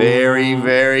 Ooh. Very,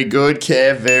 very good,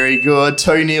 Kev. Very good.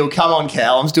 2-0. Come on,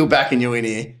 Cal. I'm still backing you in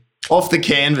here. Off the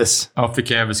canvas,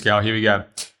 Cal. Here we go.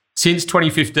 Since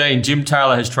 2015, Jim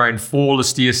Taylor has trained 4 Lee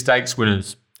Steere Stakes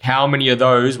winners. How many of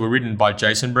those were ridden by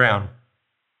Jason Brown?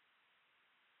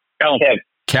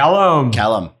 Callum.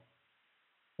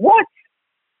 What?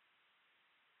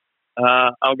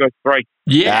 I'll go 3.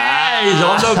 Yeah, he's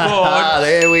on the board.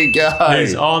 There we go.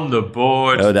 He's on the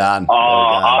board. Well done.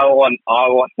 I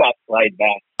want that played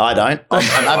back. I don't.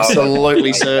 I'm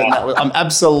absolutely certain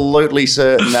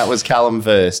that was Callum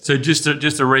first. So just to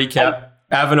recap,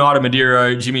 Avenida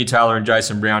Madeiro, Jimmy Taylor and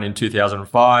Jason Brown in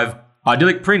 2005.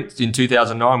 Idyllic Prince in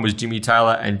 2009 was Jimmy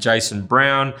Taylor and Jason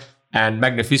Brown. And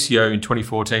Magnificio in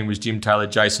 2014 was Jim Taylor,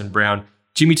 Jason Brown.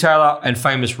 Jimmy Taylor and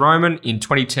Famous Roman in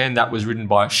 2010, that was ridden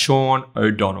by Sean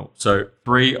O'Donnell. So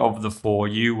 3 of the 4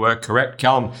 you were correct.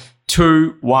 Callum,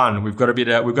 2-1. We've got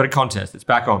a contest. It's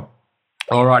back on.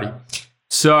 Alrighty.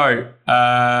 So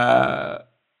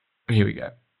here we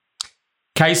go.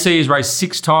 KC has raced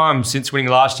 6 times since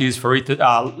winning last year's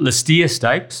Lee Steere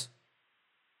Stakes.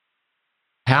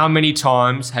 How many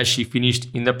times has she finished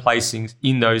in the placings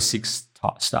in those 6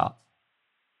 starts?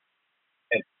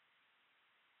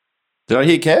 Did I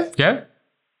hear Kev? Yeah.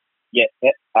 Yeah.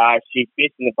 She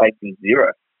finished in the placing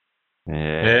 0.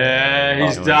 Yeah,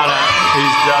 he's done it.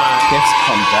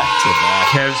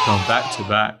 Kev's gone back to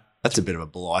back. That's a bit of a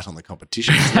blight on the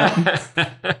competition, isn't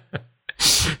it?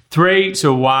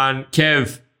 3-1.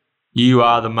 Kev, you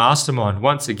are the mastermind.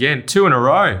 Once again, 2 in a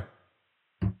row.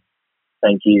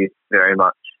 Thank you very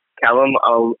much. Callum,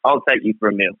 I'll take you for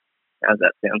a meal. How's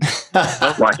that sound?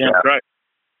 Great.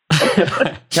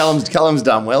 Callum's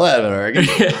done well out of it, I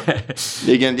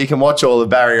reckon. You can watch all the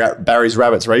Barry's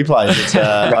Rabbits replays. It's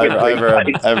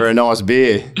over a nice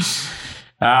beer.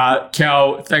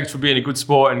 Cal, thanks for being a good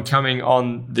sport and coming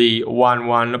on the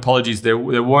 1-1. Apologies, there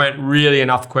weren't really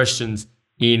enough questions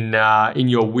in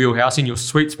your wheelhouse, in your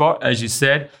sweet spot, as you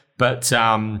said. But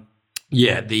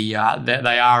they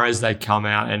are as they come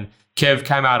out. And Kev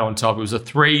came out on top. It was a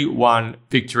 3-1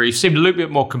 victory. Seemed a little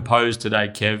bit more composed today,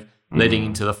 Kev. leading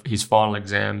into his final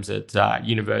exams at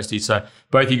university. So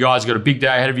both you guys got a big day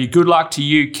ahead of you. Good luck to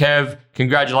you, Kev.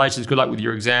 Congratulations. Good luck with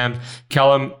your exams.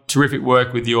 Callum, terrific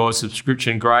work with your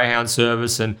subscription Greyhound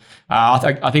service. And I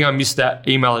think I missed that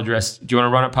email address. Do you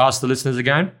want to run it past the listeners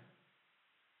again?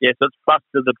 Yeah, so it's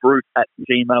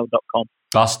busterthebrute@gmail.com.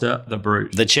 Buster the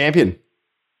Brute. The champion.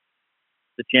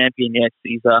 The champion, yes.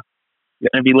 He's going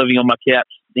to be living on my couch.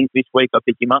 I think this week I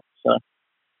pick him up. So.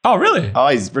 Oh, really? Oh,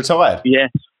 he's retired?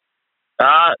 Yes.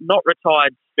 Not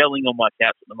retired, spelling on my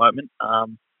couch at the moment.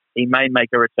 He may make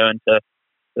a return to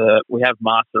we have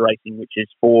Master Racing, which is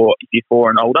if you're 4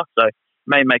 and older, so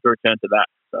may make a return to that.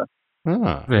 So.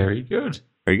 Oh. Very good.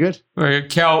 Very good. Very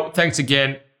good. Cal, thanks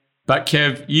again. But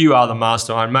Kev, you are the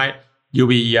mastermind, mate. You'll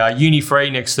be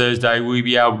uni-free next Thursday. We'll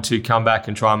be able to come back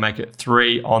and try and make it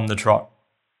 3 on the trot.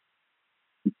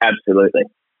 Absolutely.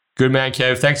 Good man,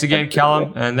 Kev. Thanks again,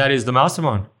 Callum. And that is the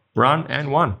mastermind. Run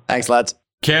and won. Thanks, lads.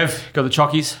 Kev, got the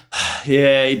chockies?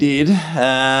 Yeah, he did.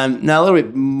 Now, a little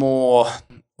bit more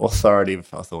authoritative,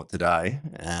 I thought, today.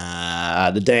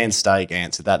 The Dan Stake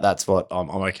answer, that's what I'm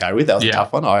okay with. That was a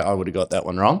tough one. I would have got that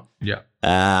one wrong. Yeah.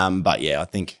 But, yeah, I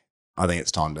think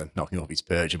it's time to knock him off his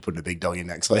perch and put a big dog in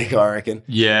next week, I reckon.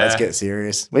 Yeah. Let's get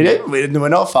serious. We're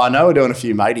not far. I know we're doing a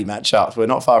few matey matchups. We're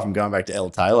not far from going back to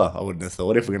Elle Taylor, I wouldn't have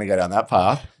thought, if we're going to go down that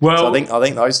path. Well, so I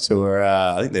think those two are,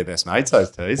 I think they're best mates, those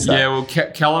two. So. Yeah, well,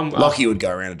 Callum... Lockie would go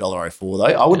around $1.04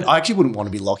 though. I actually wouldn't want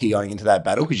to be Lockie going into that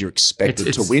battle because you're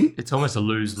expected to win. It's almost a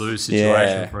lose-lose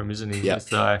situation for him, isn't he? Yep.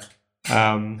 So,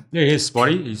 here's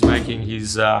Spotty. He's making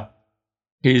his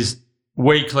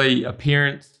weekly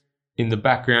appearance in the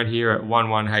background here at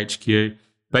 11HQ.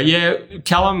 But yeah,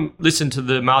 Callum listened to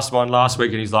the mastermind last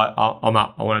week and he's like, I'm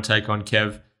up. I want to take on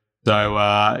Kev.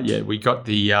 So we got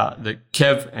the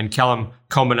Kev and Callum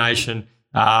combination.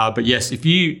 But yes, if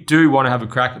you do want to have a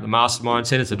crack at the mastermind,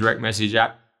 send us a direct message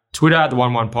at Twitter, at the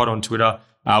 11pod on Twitter.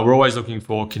 We're always looking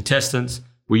for contestants.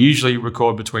 We usually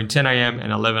record between 10 a.m.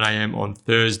 and 11 a.m. on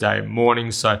Thursday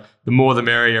mornings. So the more the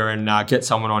merrier, and get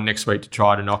someone on next week to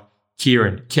try to knock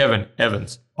Kevin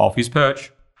Evans off his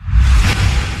perch.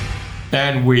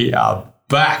 And we are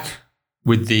back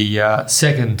with the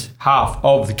second half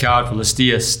of the card for Lee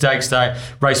Steere Stakes Day.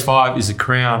 Race 5 is a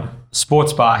Crown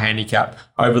Sports Bar handicap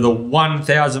over the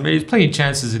 1,000 metres. Plenty of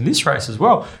chances in this race as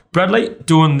well. Bradley,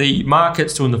 doing the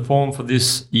markets, doing the form for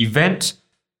this event.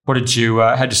 What did you?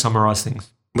 How'd you summarise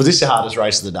things? Was this the hardest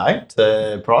race of the day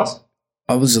to price?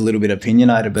 I was a little bit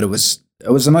opinionated, but it was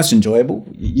the most enjoyable.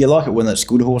 You like it when it's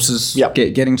good horses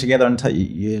getting together and take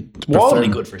you. It's wildly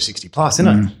good for a 60 plus,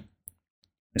 isn't it?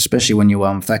 Especially when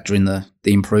you factor in the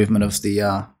improvement of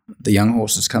the young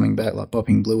horses coming back, like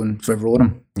Bopping Blue and Forever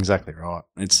Autumn. Exactly right.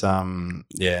 It's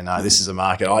this is a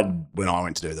market. When I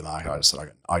went to do the market,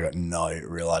 I got no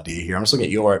real idea here. I'm just looking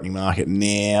at your opening market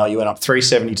now. You went up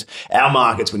 370. Our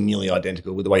markets were nearly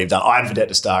identical with the way you've done. I had Vedette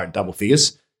to Star at double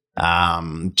figures.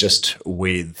 Just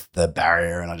with the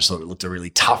barrier, and I just thought it looked a really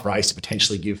tough race to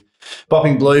potentially give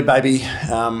Bopping Blue, baby,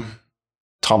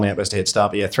 Timely Outburst a head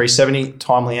start. But yeah, 370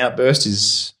 Timely Outburst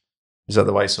is that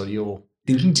the way sort of you're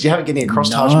thinking? Did you have it getting across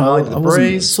Taj Mahal to the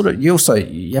breeze?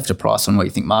 You have to price on what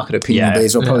you think market opinion will be.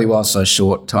 So probably was so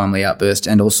short, Timely Outburst,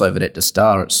 and also Vedette to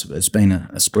Star. It's been a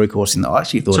spruik horse in that. I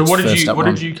actually thought. So what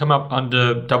did you come up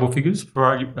under double figures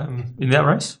for in that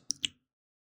race?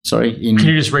 Sorry, can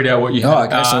you just read out what you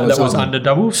had? So that was under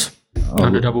doubles,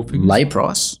 under double figures. Lay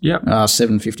price. Yep.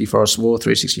 $750 Forest War,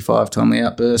 $365 Timely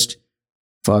Outburst,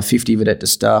 $550 Vedette to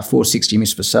Star, $460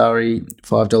 Miss Vasari,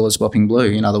 $5 Bopping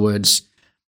Blue. In other words,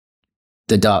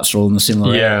 the darts are all in the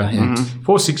similar area. Yeah. Mm-hmm.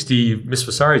 $460 Miss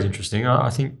Vasari is interesting.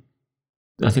 I think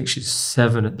she's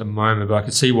 7 at the moment, but I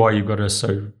can see why you've got her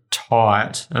so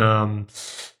tight.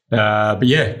 But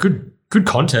yeah, good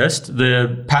contest.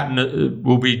 The pattern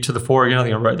will be to the fore again. I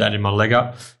think I wrote that in my leg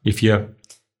up.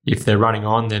 If they're running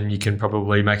on, then you can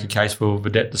probably make a case for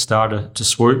Vedette to Star to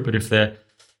swoop. But if they're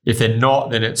not,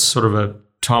 then it's sort of a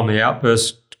Timely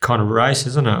Outburst kind of race,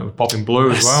 isn't it? With Bopping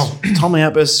Blue as well. Timely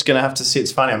Outburst is going to have to see.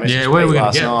 It's funny. I mentioned where are we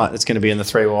last night. It's going to be in the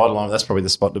 3 wide line. That's probably the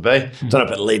spot to be. Don't know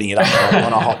about leading it up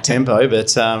on a hot tempo, but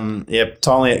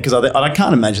Timely, because I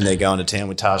can't imagine they're going to town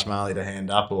with Taj Mahal to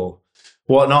hand up or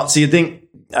whatnot. So you think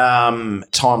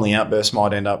Timely Outburst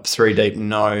might end up 3 deep,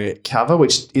 no cover,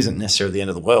 which isn't necessarily the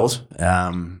end of the world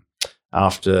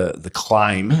after the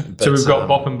claim. But, so we've got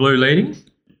Bopping Blue leading?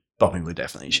 Bopping Blue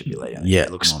definitely should be leading. Yeah,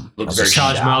 it looks very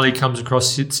Taj Mahal comes across,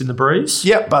 sits in the breeze.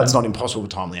 Yeah, but it's not impossible for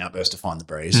Timely Outburst to find the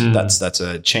breeze. That's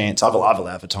a chance. I've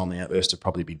allowed for Timely Outburst to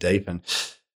probably be deep, and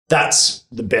that's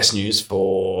the best news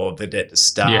for Vedette to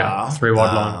Star. Yeah, 3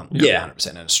 wide line. Yeah, 100%,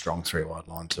 and a strong 3 wide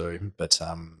line too. But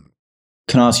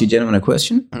Can I ask you gentlemen a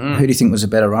question? Who do you think was a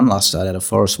better run last start out of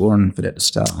Forest War and Vedette de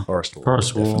Star? Forest War.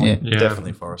 Forest War.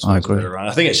 Definitely Forest War. I agree. Better run.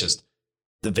 I think it's just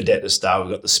the Vedette de Star, we've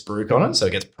got the spruik on it, so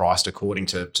it gets priced according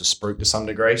to spruik to some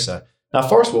degree. So now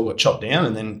Forest War got chopped down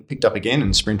and then picked up again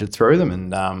and sprinted through them.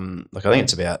 And I think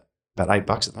it's about $8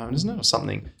 at the moment, isn't it, or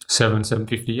something?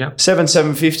 $750, yeah.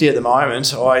 $750 at the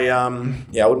moment. I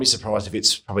wouldn't be surprised if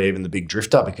it's probably even the big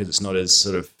drifter because it's not as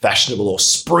sort of fashionable or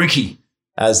spruiky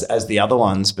as the other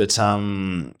ones. But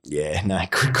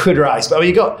good race. But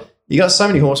you got so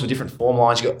many horses with different form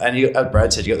lines. As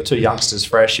Brad said, you got the two youngsters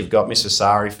fresh. You've got Miss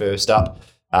Vasari first up.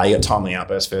 You got Timely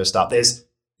Outburst first up.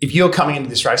 If you're coming into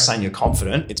this race saying you're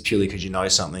confident, it's purely because you know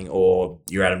something, or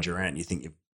you're Adam Durant and you think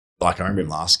you've. Like I remember him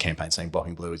last campaign saying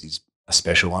Bopping Blue is a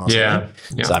special one or something.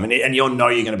 Yeah. So, I mean, and you'll know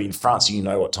you're going to be in front, so you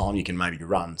know what time you can maybe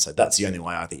run. So that's the only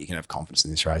way I think you can have confidence in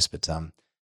this race. But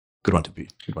good one to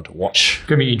watch. It's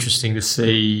going to be interesting to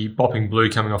see Bopping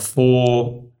Blue coming off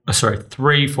 3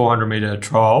 400-metre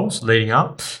trials leading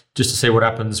up, just to see what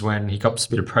happens when he cops a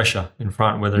bit of pressure in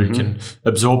front, whether he can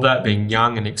absorb that being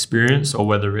young and experienced, or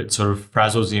whether it sort of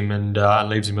frazzles him and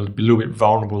leaves him a little bit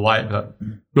vulnerable late. But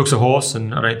looks a horse,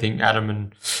 and I don't think Adam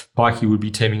and Pikey would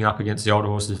be teaming up against the older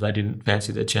horses if they didn't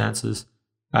fancy their chances.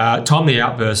 Timely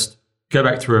Outburst, go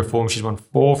back through her form. She's won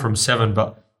 4 from 7,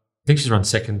 but I think she's run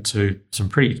second to some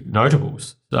pretty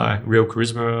notables. So Real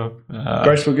Charisma.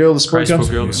 Graceful Girl, the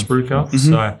Spruiker.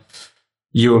 So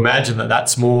you imagine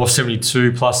that's more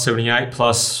 72 plus 78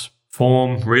 plus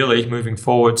form really moving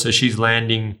forward. So she's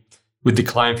landing with the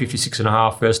claim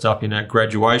 56.5 first up in her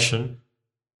graduation.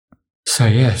 So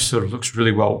yeah, sort of looks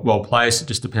really well placed. It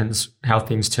just depends how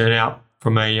things turn out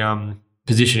from a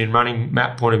position in running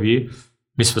map point of view.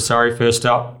 Miss Vasari first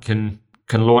up can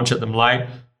launch at them late.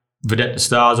 Vedette de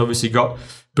Star's obviously got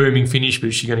booming finish, but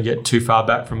is she going to get too far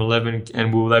back from 11,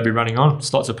 and will they be running on?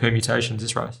 There's lots of permutations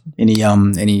this race.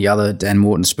 Any other Dan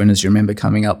Morton sprinters you remember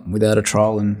coming up without a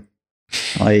trial, and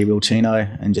i.e. Will Chino,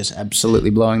 and just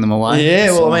absolutely blowing them away?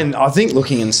 Yeah, well, I mean, I think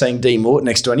looking and seeing D Morton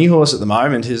next to a new horse at the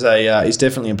moment is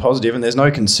definitely a positive, and there's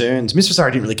no concerns. Miss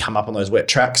Vasari didn't really come up on those wet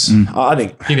tracks. I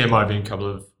think there might have been a couple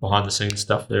of behind-the-scenes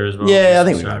stuff there as well. Yeah, I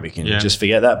think we maybe can just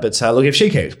forget that. But look, if she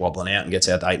keeps wobbling out and gets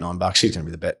out to $8-9, she's going to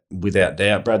be the bet without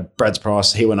doubt. Brad's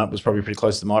price, he went up, was probably pretty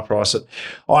close to my price that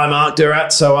I marked her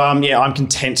at. So, I'm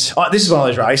content. This is one of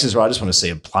those races where I just want to see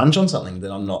a plunge on something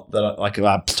like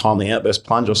a Timely Outburst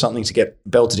plunge or something to get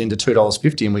belted into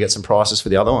 $2.50, and we get some prices for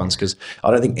the other ones, because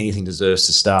I don't think anything deserves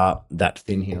to start that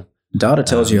thin here. Data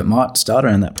tells you it might start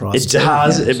around that price. It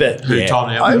does.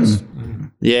 Timely Outburst.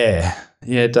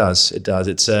 Yeah, it does. It does.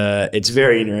 It's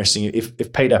very interesting.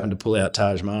 If Pete happened to pull out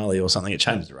Taj Mahali or something, it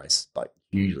changes the race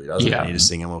hugely, doesn't it? You're just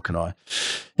thinking, how much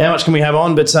can we have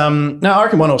on? But no, I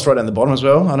reckon one horse right down the bottom as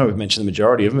well. I know we've mentioned the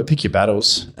majority of them, but pick your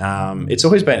battles. It's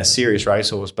always been a serious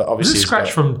racehorse, but obviously it's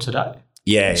scratch from today.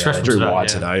 Yeah, drew wide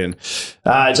today, and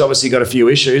it's obviously got a few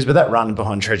issues, but that run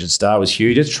behind Treasured Star was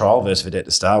huge. Its trial versus Vedette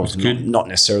de Star was not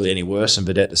necessarily any worse than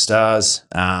Vedette de Star's,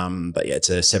 but yeah, it's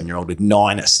a 7-year-old with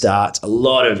 9 starts, a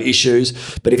lot of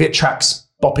issues. But if it tracks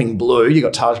Bopping Blue, you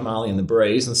got Taj Mahali in the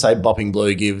breeze, and say Bopping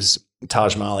Blue gives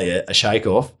Taj Mahali a shake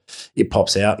off, it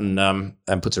pops out and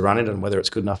puts a run in, and whether it's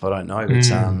good enough, I don't know. But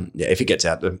if it gets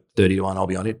out to 30-1, I'll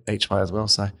be on it each way as well.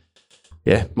 So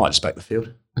yeah, might just back the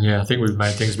field. Yeah, I think we've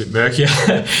made things a bit murkier.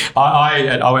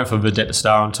 I went for Vedette de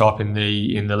Star on top in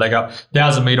the leg up.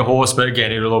 1,000-metre horse, but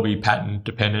again, it'll all be pattern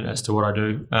dependent as to what I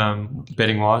do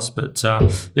betting wise. But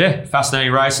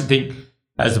fascinating race. I think,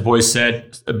 as the boys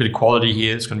said, a bit of quality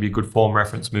here. It's going to be a good form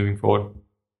reference moving forward.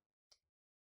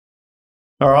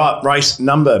 All right, race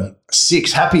number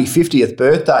 6. Happy 50th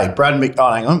birthday, Brad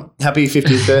hang on. Happy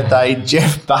 50th birthday,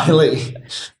 Jeff Bailey.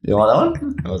 You want that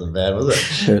one? That wasn't bad, was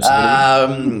it?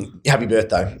 Happy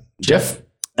birthday, Jeff.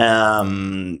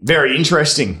 Very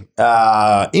interesting.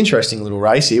 Interesting little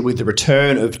race here with the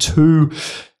return of two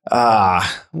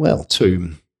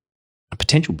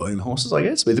potential boom horses, I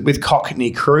guess, with Cockney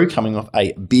Crew coming off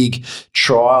a big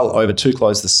trial over Too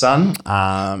Close the Sun,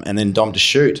 and then Dom to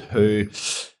Shoot, who...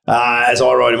 as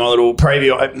I wrote in my little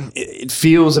preview, it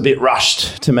feels a bit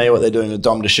rushed to me what they're doing with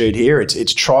Dom to Shoot here.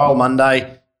 It's trial Monday,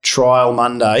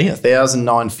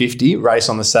 1,950, race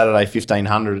on the Saturday,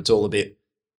 1,500. It's all a bit,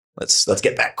 let's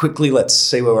get back quickly. Let's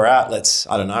see where we're at.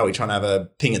 I don't know, we're trying to have a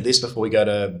ping at this before we go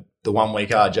to the 1 week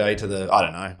RJ to the, I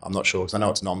don't know. I'm not sure, because I know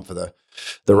it's nom for the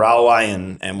railway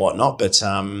and whatnot. But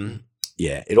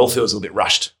it all feels a little bit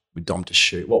rushed with Dom to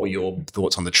Shoot. What were your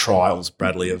thoughts on the trials,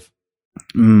 Bradley, of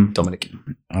Dominic?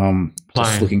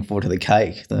 Just looking forward to the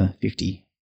cake, the 50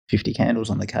 candles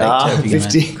on the cake.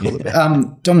 50.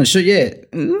 Dominic Shoot,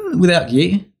 without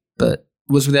gear, but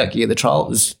it was without gear. The trial, it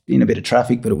was in a bit of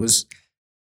traffic, but it was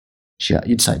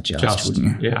You'd say just,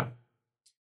 wouldn't you? Yeah.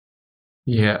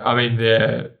 Yeah, I mean,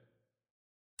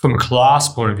 from a class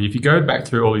point of view, if you go back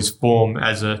through all his form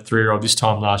as a 3-year-old this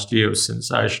time last year, it was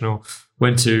sensational.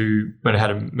 When I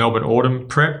had a Melbourne Autumn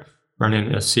prep, running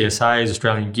CSAs,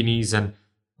 Australian Guineas, and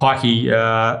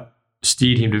Pikey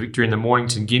steered him to victory in the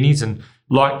Mornington Guineas. And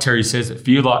like Terry says, it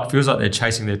feels like they're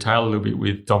chasing their tail a little bit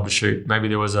with Dom Pursuit. Maybe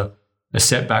there was a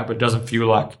setback, but it doesn't feel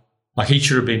like he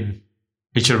should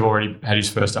have already had his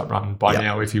first up run by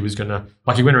now if he was going to,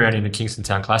 he went around in the Kingston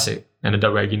Town Classic and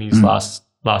the WA Guineas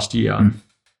last year.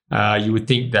 You would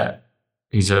think that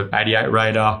he's a 88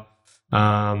 raider,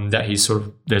 that he's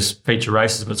there's feature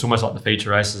races, but it's almost like the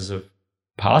feature races have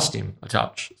passed him a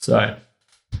touch. So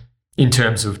in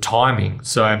terms of timing,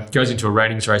 so goes into a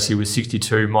ratings race here with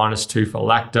 62 -2 for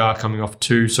Lacta, coming off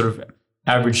 2 sort of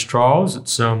average trials.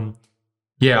 It's I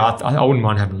wouldn't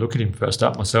mind having a look at him first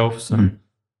up myself. So.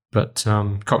 But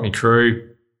Cockney Crew,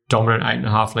 dominant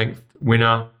 8.5 length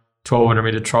winner, 1,200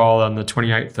 metre trial on the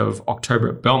 28th of October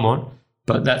at Belmont.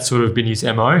 But that's sort of been his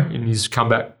MO in his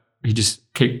comeback. He just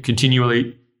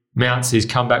continually mounts his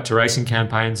comeback to racing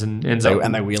campaigns and ends up.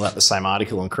 And they wheel out the same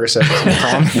article on Chris every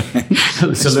time.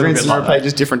 It's a little bit like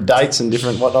just different dates and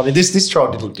different whatnot. This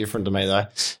trial did look different to me though.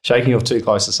 Shaking off too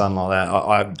close to sun like that,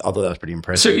 I thought that was pretty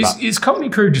impressive. So is Cockney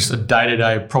Crew just a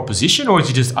day-to-day proposition, or is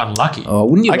he just unlucky? Oh,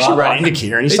 wouldn't you? I actually ran into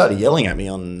Kieran. He started yelling at me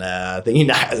on thinking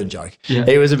that was a joke. Yeah.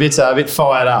 He was a bit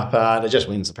fired up. It just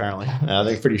wins apparently.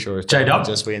 I'm pretty sure it's J-Dub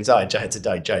just wins. It's a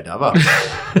day J-Dub.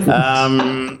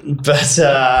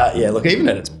 Look, even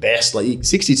at its best,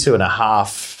 62.5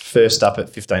 first up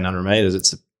at 1,500 metres,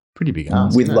 it's a pretty big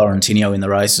ask. With Laurentinho in the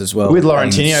race as well. With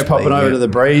Laurentinho popping over to the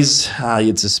breeze,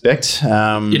 you'd suspect.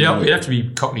 You'd have to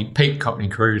be peak Cockney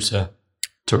Crew to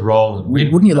roll and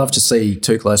win. Wouldn't you love to see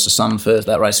Too Close to Sun first,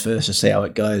 that race first, to see how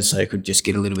it goes, so you could just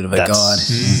get a little bit of a guide?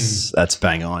 That's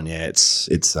bang on. Yeah, it's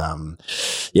Too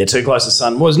Close to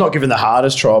Sun was not given the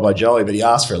hardest trial by Joey, but he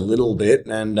asked for a little bit,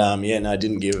 and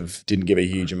didn't give a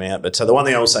huge amount. But the one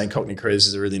thing I was saying, Cockney Cruise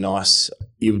is a really nice.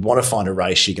 You would want to find a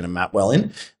race you're going to map well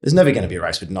in. There's never going to be a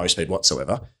race with no speed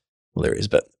whatsoever. Well, there is,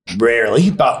 but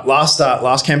rarely. But last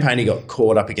campaign, he got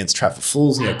caught up against Trap for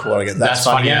Fools, and he got caught against That's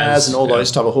Funny As and all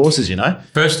those type of horses, you know.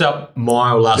 First up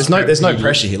mile last. There's no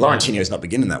pressure here. Laurentinho's not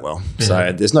beginning that well,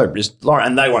 so there's no just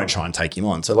and they won't try and take him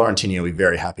on. So Laurentinho will be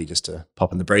very happy just to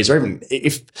pop in the breeze, or even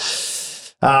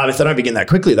if they don't begin that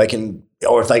quickly, they can,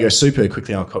 or if they go super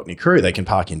quickly on Cockney Crew, they can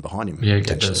park in behind him. Yeah,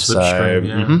 get the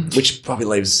slipstream, which probably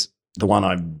leaves the one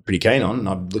I'm pretty keen on, and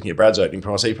I'm looking at Brad's opening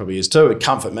price, he probably is too. It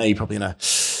comfort me, probably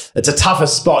it's a tougher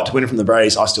spot to win from the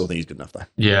breeze. I still think he's good enough though.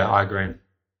 Yeah, I agree.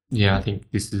 Yeah, I think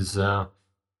this is... The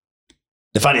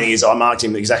funny thing is I marked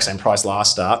him the exact same price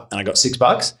last start and I got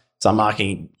 $6. So I'm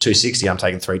marking 260, I'm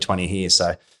taking 320 here.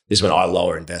 So this is when I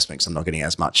lower investment because I'm not getting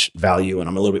as much value and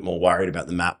I'm a little bit more worried about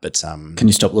the map. But can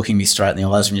you stop looking me straight in the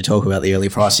eyes when you talk about the early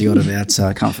price you got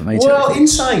about Comfort Me? Well, in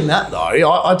saying that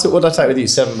though, I took, what did I take with you?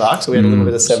 $7. We had a little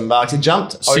bit of $7. It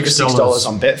jumped over $6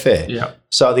 on Betfair. Yeah.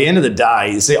 So at the end of the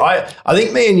day, see, I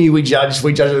think me and you, we judge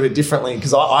it a bit differently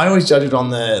because I always judge it on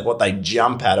what they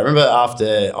jump at. I remember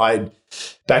after I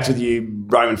backed with you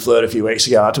Roman Flirt a few weeks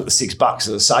ago, I took the $6 as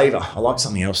a saver. I liked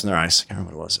something else in the race. I can't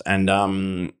remember what it was. And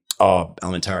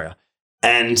Alimentaria.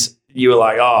 And you were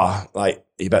like,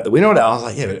 you bet the winner or not? I was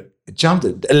like, yeah, but it jumped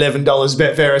at $11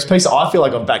 Betfair SP. So I feel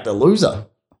like I'm backed a loser.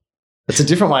 It's a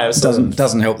different way of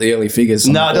doesn't help the early figures.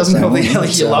 No, it doesn't help the early.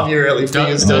 You love your early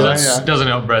figures. Doesn't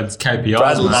help Brad's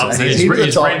KPIs.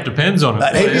 His rate depends on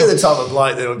it. He'd be the type of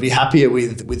bloke that would be happier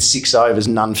with 6 overs,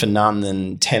 none for none,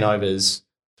 than 10 overs,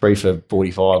 3 for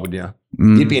 45, would you?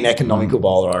 You'd be an economical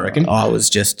bowler, I reckon. I was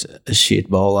just a shit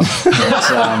bowler.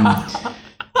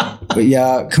 But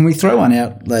yeah, can we throw one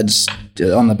out, lads,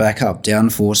 on the back up, down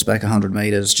force, back 100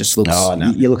 metres, just looks,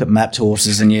 you look at mapped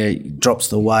horses and drops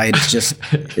the weight.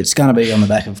 It's going to be on the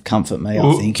back of Comfort Me, I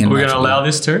think. Are we going to allow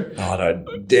this too? Oh, no,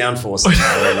 downforce.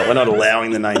 We're not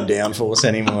allowing the name downforce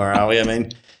anymore, are we? I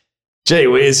mean, gee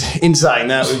whiz, in saying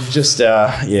that, we've just, me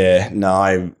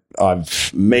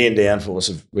and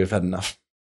downforce, we've had enough.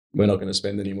 We're not going to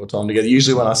spend any more time together.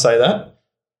 Usually when I say that,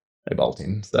 they bolt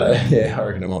in. So, yeah, I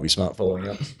reckon it might be smart following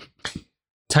up.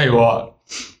 Tell you what,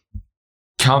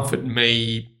 Comfort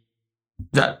Me,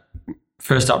 that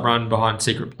first up run behind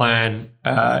Secret Plan,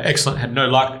 excellent, had no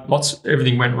luck,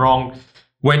 everything went wrong,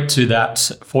 went to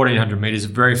that 1,400 metres, a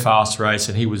very fast race,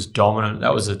 and he was dominant.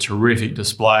 That was a terrific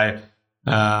display.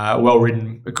 Well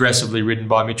ridden, aggressively ridden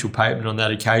by Mitchell Pateman on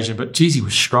that occasion, but geez, he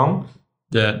was strong.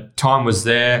 The time was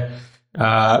there.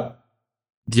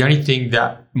 The only thing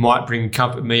that might bring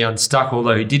Comfort Me unstuck,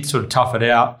 although he did sort of tough it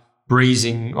out,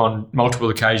 breezing on multiple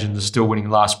occasions and still winning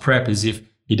last prep, is if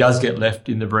he does get left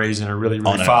in the breeze in a really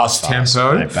fast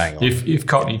tempo. If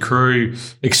Cockney Crew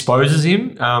exposes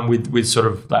him with sort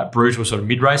of that brutal sort of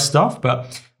mid-race stuff.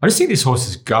 But I just think this horse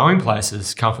is going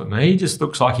places, Comfort Me. He just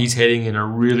looks like he's heading in a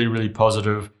really, really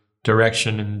positive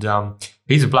direction, and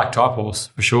he's a black type horse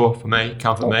for sure for me.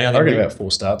 Comfort Me. I reckon about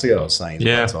 4 starts ago I was saying he's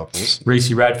a black type horse.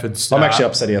 Reece Radford's. I'm actually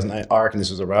upset he hasn't. I reckon this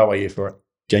was a railway year for it.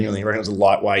 Genuinely, I reckon it was a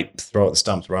lightweight throw at the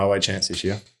stumps railway chance this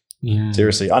year. Yeah.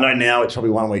 Seriously. I know now it's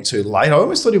probably 1 week too late. I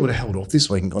almost thought he would have held off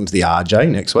this week and gone to the RJ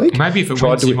next week. Maybe if it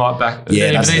wins, he might back.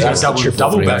 Yeah, that's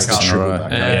double back up.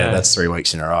 Yeah, that's 3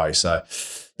 weeks in a row. So,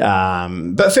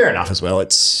 but fair enough as well.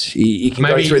 It's you can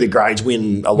go through the grades,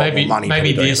 win a lot more money.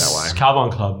 Maybe this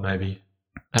Carbon Club, maybe.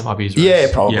 That might be his race.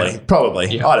 Yeah,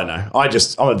 probably. Yeah. I don't know.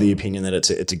 I'm of the opinion that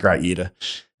it's a great year to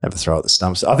have a throw at the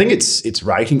stumps. I think its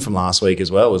rating from last week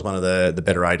as well was one of the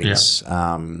better ratings.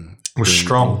 Yeah. Was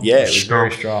strong. Yeah, it was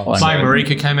very strong. Playing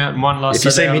Marika came out and won last. If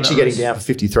you see Mitchie getting down for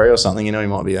 53 or something, you know he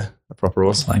might be a proper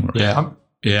horse.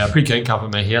 I'm pretty keen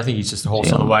Comfort Me here. I think he's just a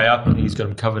horse on the way up. I think he's got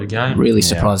him covered again. Really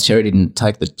surprised Cherry didn't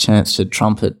take the chance to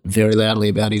trumpet very loudly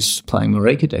about his playing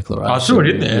Marika declaration. I saw it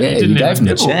in there. Yeah, he gave him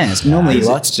a chance. Normally he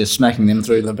likes just smacking them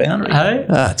through the boundary. Hey?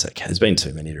 It's okay. There's been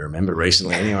too many to remember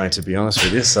recently anyway, to be honest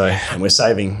with you. So, and we're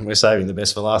saving the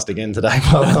best for last again today,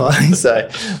 by the way. So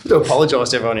I do apologise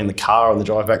to everyone in the car on the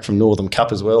drive back from Northern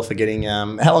Cup as well for getting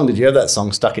how long did you have that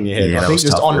song stuck in your head? Yeah, I think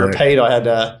just on repeat I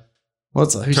had who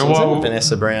sings it?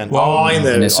 Vanessa Brown.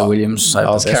 Vanessa Williams.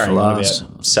 I was carrying on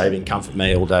about saving Comfort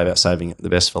Me all day about saving the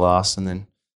best for last, and then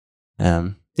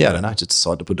I don't know, just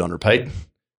decided to put it on repeat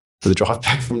for the drive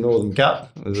back from Northern Cup.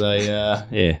 It was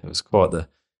it was quite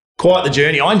the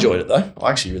journey. I enjoyed it though. I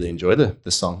actually really enjoyed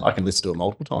the song. I can listen to it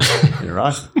multiple times in a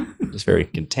row. Just very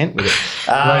content with it.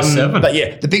 But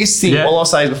yeah, the biggest thing, all I'll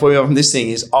say is before we go from this thing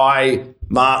is I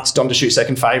marked Dom to Shoot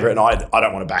second favourite and I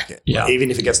don't want to back it. Yeah.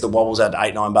 Even if it gets the wobbles out to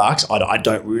 $8-9, I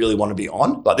don't really want to be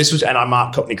on. Like this was, and I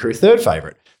marked Cockney Crew third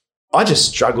favourite. I just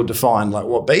struggled to find like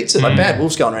what beats it. Like Bad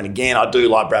Wolf's going around again. I do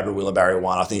like Brad Rawiller Barrier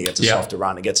 1. I think it gets a softer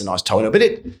run. It gets a nice toe. But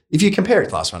if you compare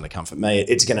it last run to Comfort Me,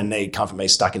 it's going to need Comfort Me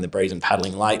stuck in the breeze and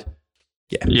paddling late.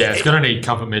 Yeah, it's going to need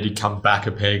Comfort Me to come back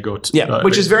a peg or two. Yeah,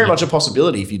 which is very much a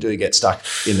possibility if you do get stuck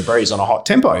in the breeze on a hot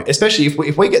tempo, especially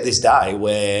if we get this day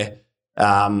where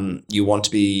you want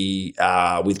to be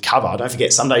with cover. Don't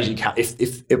forget, some days you can't.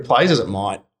 If it plays as it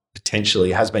might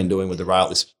potentially has been doing with the rail at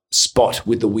this spot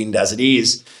with the wind as it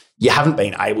is, you haven't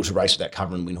been able to race without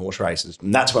cover and win horse races.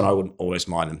 And that's when I would always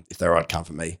mind them if they ride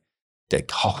Comfort Me. Dead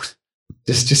cold.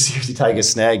 Just see if you take a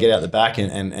snag, get out the back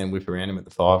and whip around him at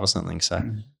the 5 or something. So.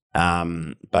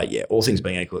 But yeah, all things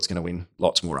being equal, it's going to win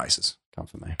lots more races.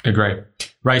 Comfort Me. Agreed.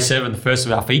 Race 7, the first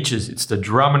of our features. It's the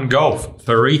Drummond Golf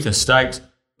Faritha Stakes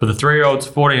for the 3-year-olds,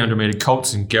 1,400 metre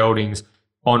colts and geldings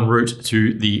en route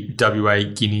to the WA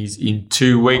Guineas in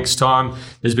 2 weeks' time.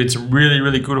 There's been some really,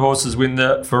 really good horses win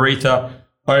the Faritha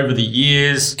over the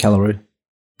years. Callaroo,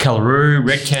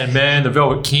 Red Can Man, the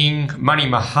Velvet King, Money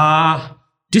Mahar.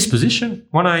 Disposition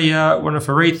won a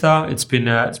Faritha. It's been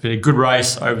a good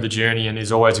race over the journey and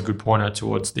is always a good pointer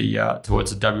towards the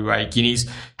WA Guineas.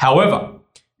 However,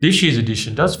 this year's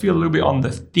edition does feel a little bit on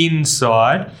the thin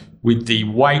side with the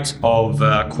weight of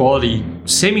quality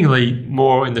seemingly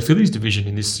more in the fillies division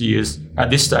at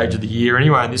this stage of the year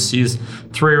anyway, in this year's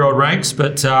 3-year-old ranks.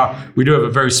 But we do have a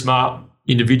very smart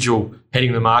individual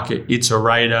heading the market. It's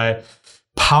Arado,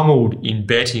 pummeled in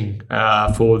betting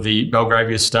for the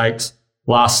Belgravia Stakes.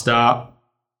 Last start,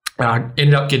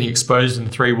 ended up getting exposed in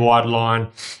the 3 wide line,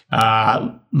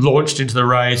 launched into the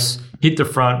race, hit the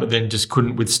front, but then just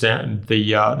couldn't withstand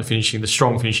the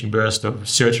strong finishing burst of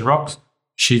Search and Rocks.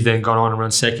 She's then gone on and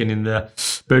run second in the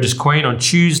Burgess Queen on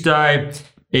Tuesday.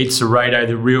 It's a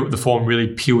Arado. The form really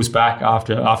peels back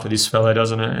after this fellow,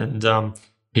 doesn't it? And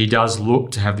he does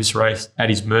look to have this race at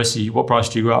his mercy. What price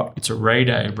do you go up? It's a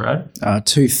Arado, Brad.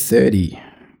 230.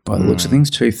 By the looks of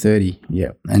things, 230,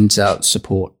 yeah, and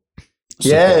support.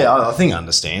 Yeah, I think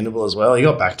understandable as well. He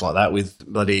got backed like that with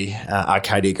bloody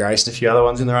Arcadia Grace and a few other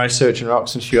ones in the race, Search and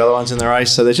Rocks and a few other ones in the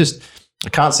race. So there's just, I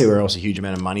can't see where else a huge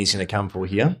amount of money is going to come for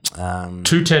here.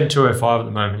 210, 205 at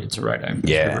the moment. It's a Arado.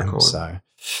 Yeah, so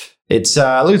it's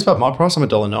look, it's about my price. I'm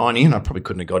 $1.90, and I probably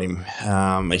couldn't have got him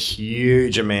a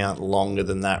huge amount longer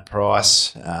than that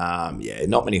price.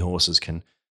 Not many horses can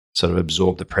sort of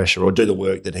absorb the pressure or do the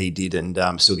work that he did and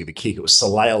still give a kick. It was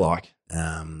Soleil-like.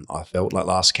 I felt like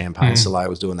last campaign, Soleil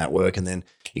was doing that work and then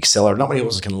accelerate. Not many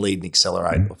horses can lead and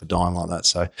accelerate off a dime like that.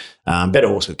 So better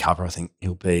horse with cover, I think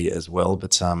he'll be as well.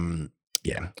 But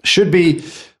should be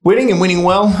winning and winning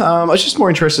well. I was just more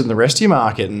interested in the rest of your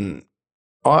market, and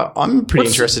I'm pretty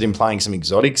interested in playing some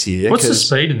exotics here. What's the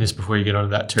speed in this before you get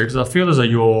onto that too? Because I feel as though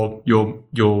your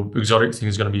exotic thing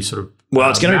is going to be sort of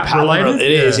it's going to be related.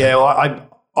 It is, yeah. Well,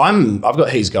 I've got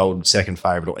He's Gold second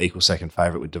favourite or equal second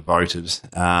favourite with Devoted.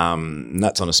 And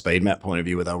that's on a speed map point of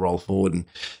view where they'll roll forward. And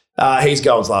He's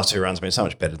Gold's last 2 runs have been so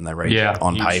much better than they read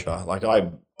on paper. Like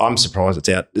I'm surprised it's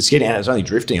out. It's getting out. It's only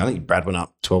drifting. I think Brad went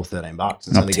up $12-13.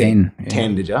 It's up 10.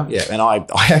 10, did you? Yeah. And I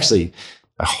actually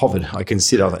hovered. I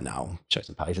considered. I was like, no, I'll show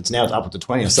some patience. Now it's up to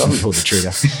 20. I still haven't pulled the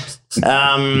trigger.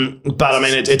 But I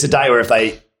mean, it's a day where if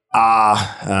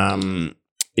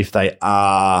they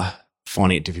are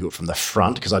finding it difficult from the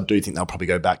front, because I do think they'll probably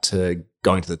go back to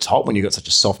going to the top when you've got such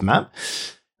a soft map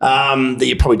that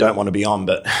you probably don't want to be on.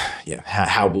 But yeah,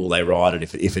 how will they ride it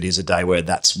if it is a day where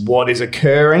that's what is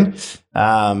occurring?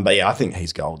 But yeah, I think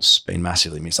He's Gold's been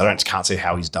massively missed. Can't see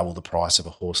how he's double the price of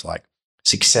a horse like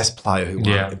Success Player who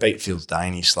beat Fields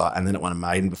Danish, and then it won a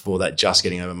maiden before that, just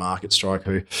getting over Market Strike,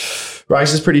 who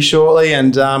races pretty shortly.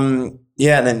 And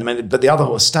but the other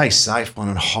horse, Stay Safe, won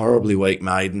a horribly weak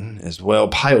maiden as well.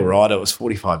 Pale Rider, it was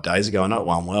 45 days ago. I know it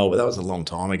won well, but that was a long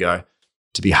time ago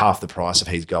to be half the price of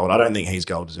He's Gold. I don't think He's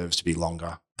Gold deserves to be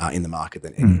longer in the market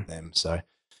than any of them. So,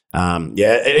 an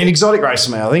exotic race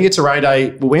for me. I think It's a Ray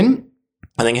Day will win.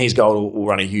 I think He's Gold will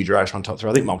run a huge race, run top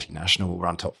 3. I think Multinational will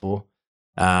run top 4.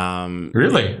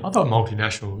 Really? I thought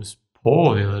Multinational was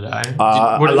poor the other day.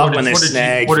 I love when they're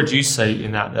snagged. What did you see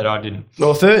in that I didn't?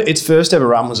 Well, its first ever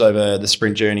run was over the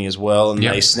Sprint Journey as well, and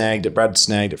they snagged it. Brad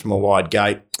snagged it from a wide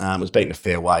gate. Was beaten a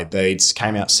fair way beats.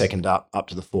 Came out second up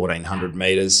to the 1,400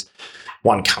 metres.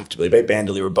 Won comfortably. Beat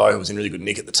Bandelier Beau, who was in really good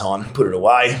nick at the time. Put it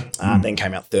away. Then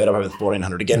came out third up over the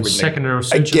 1,400 again.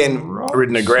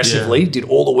 Ridden aggressively. Did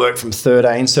all the work from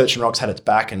 13. Search and Rocks had its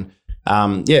back and.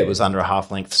 It was under a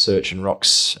half-length Search and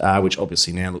Rocks, which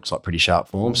obviously now looks like pretty sharp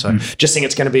form. So just think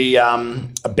it's going to be a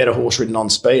better horse ridden on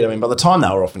speed. I mean, by the time they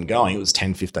were off and going, it was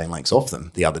 10, 15 lengths off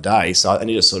them the other day. So and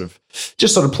he just sort of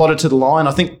plotted to the line.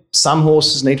 I think some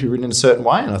horses need to be ridden in a certain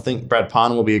way, and I think Brad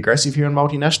Parnham will be aggressive here in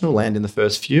Multinational, land in the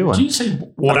first few. And do you see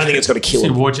I don't think it's got a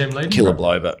killer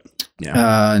blow, but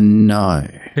yeah. No.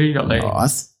 Who you got leading? I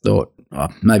thought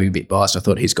maybe a bit biased. I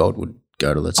thought He's Gold would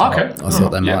go to the top. Okay. I thought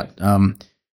they might.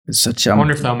 It's such. I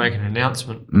wonder if they'll make an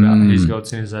announcement about He's Gold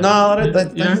soon as they. No, I don't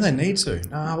think they need to.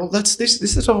 No, well, this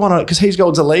is what I want to, because He's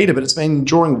Gold's a leader, but it's been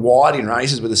drawing wide in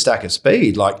races with a stack of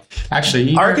speed. Like,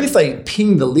 actually, I reckon if they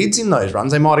pinged the lids in those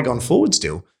runs, they might have gone forward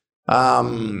still.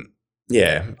 I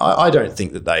don't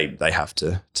think that they have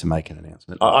to make an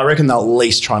announcement. I reckon they'll at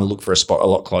least try and look for a spot a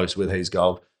lot closer with He's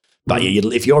Gold. But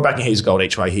if you're backing He's Gold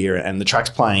each way here and the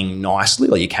track's playing nicely,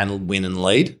 like you can win and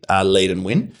lead and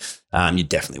win, you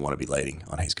definitely want to be leading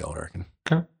on He's Gold, I reckon.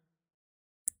 Okay.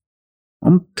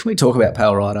 Can we talk about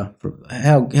Pale Rider?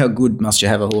 How good must you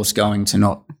have a horse going to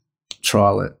not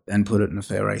trial it and put it in a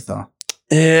fair ether?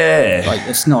 Yeah. Like,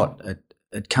 it's not,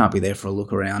 it can't be there for a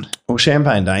look around. Well,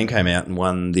 Champagne Dane came out and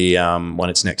won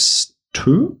its next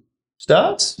 2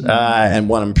 starts and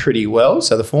won them pretty well.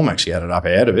 So the form actually added up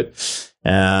out of it.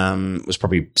 Was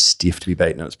probably stiff to be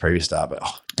beaten at its previous start, but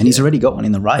he's already got one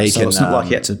in the race, so it's not like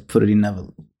he had to put it in and have a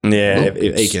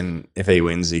if he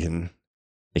wins, he can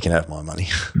have my money.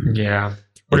 Yeah.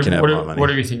 What do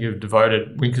you think of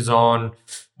Devoted? Winkers on,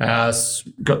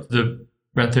 got the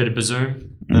round 30 Bazoom.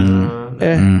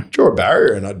 Draw a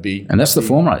barrier and I'd be, and that's the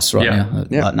form race now,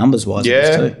 like numbers wise.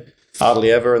 Yeah.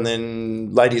 Hardly ever, and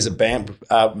then Ladies of Vamp.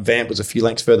 Vamp was a few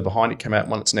lengths further behind. It came out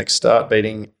and won its next start,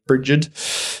 beating Frigid.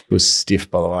 It was stiff,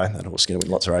 by the way. That horse going to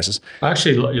win lots of races. I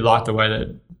actually like the way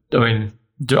that. I mean,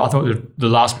 I thought the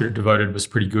last bit of Devoted was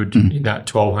pretty good in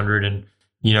that 1,200, and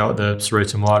at the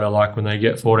Sarita Mitre, I like when they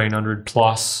get 1,400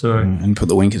 plus. So and put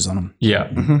the winkers on them. Yeah.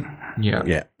 Mm-hmm.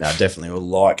 Yeah. No, definitely will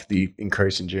like the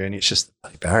increase in journey. It's just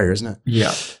the barrier, isn't it?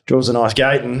 Yeah. Draws a nice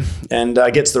gate and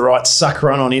gets the right sucker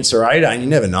on It's a Ray Day. And you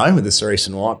never know with the Cerise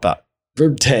and White, but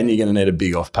for 10, you're going to need a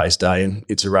big off-pace day and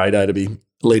It's a Ray Day to be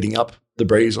leading up the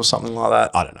breeze or something like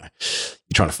that. I don't know.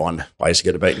 You're trying to find ways to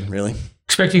get a beaten, really.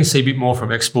 Expecting to see a bit more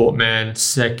from Export Man,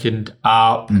 second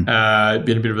up. Been a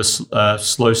bit of a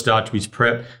slow start to his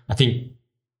prep. I think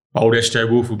old SJ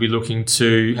Wolf will be looking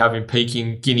to have him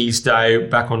peaking Guineas Day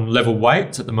back on level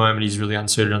weights. At the moment, he's really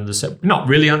unsuited under the set. Not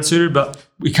really unsuited, but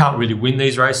we can't really win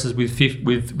these races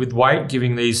with weight,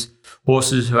 giving these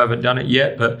horses who haven't done it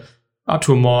yet. But up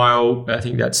to a mile, I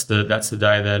think that's the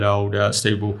day that old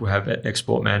Steve Wolf will have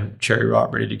Export Man cherry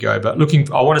ripe ready to go. But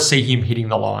I want to see him hitting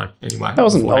the line anyway. I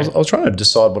was trying to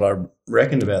decide what I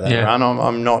reckoned about that run.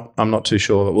 I'm not too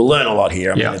sure, but we'll learn a lot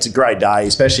here. I mean, it's a great day,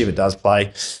 especially if it does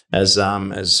play as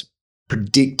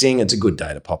predicting it's a good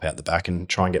day to pop out the back and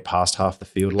try and get past half the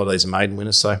field. A lot of these are maiden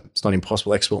winners, so it's not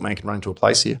impossible. Export Man can run into a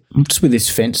place here. Just with this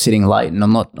fence sitting late, and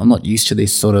I'm not used to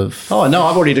this sort of. Oh no,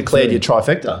 I've already declared your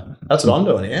trifecta. That's what I'm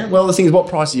doing here. Well, the thing is, what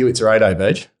price are you? It's a Ray Day,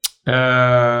 Beach.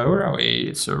 Where are we?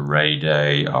 It's a Ray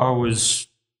Day. I was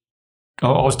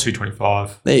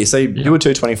 $2.25. There, so you were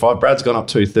 $2.25. Brad's gone up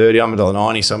 $2.30. I'm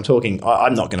 $1.90. So I'm talking.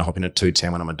 I'm not going to hop in at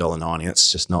 $2.10 when I'm $1.90.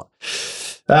 That's just not.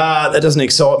 That doesn't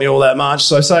excite me all that much.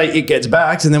 So say it gets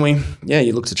backed, and then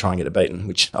you look to try and get it beaten,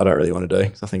 which I don't really want to do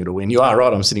because I think it'll win. You are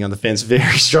right. I'm sitting on the fence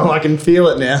very strong. I can feel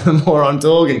it now the more I'm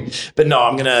talking. But no,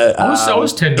 I'm going to. I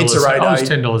was $10. It's a Ray Day. I was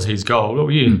 $10 his goal. What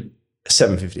were you?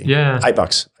 $7.50. Yeah.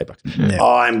 $8. Yeah.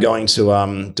 I'm going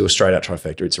to do a straight out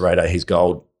trifecta. It's a Ray Day. His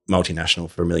gold multinational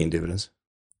for $1 million dividends.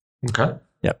 Okay.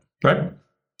 Yep. Right.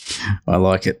 I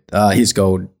like it. His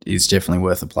gold is definitely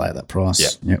worth a play at that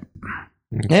price. Yep.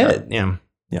 Okay. Yeah.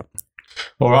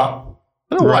 All right.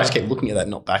 I don't know why I just keep looking at that,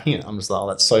 not backing it. I'm just like,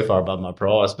 that's so far above my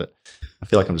price, but I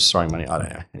feel like I'm just throwing money. I don't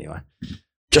know. Anyway,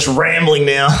 just rambling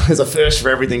now. There's a first for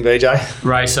everything, BJ.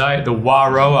 Race 8, the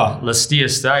Warroa Lee Steere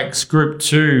Stakes, Group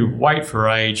 2, weight for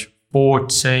age,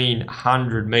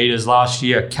 1,400 metres last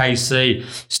year. KC,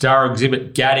 Star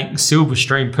Exhibit, Gadding, Silver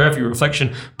Stream, Perfect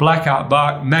Reflection, Blackheart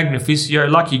Bark, Magnificio,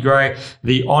 Lucky Grey.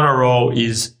 The honour roll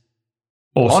is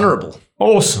awesome. Honourable.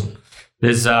 Awesome.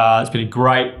 It's been a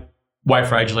great weight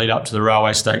for age lead up to the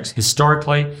Railway Stakes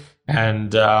historically,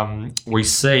 and we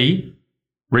see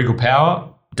Regal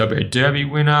Power, WA Derby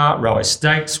winner, Railway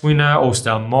Stakes winner,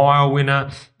 All-Star Mile winner.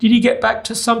 Did he get back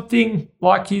to something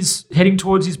like he's heading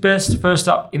towards his best? First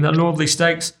up in the Northerly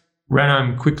Stakes, ran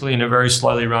home quickly in a very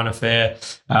slowly run affair.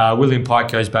 William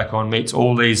Pike goes back on, meets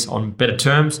all these on better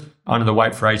terms under the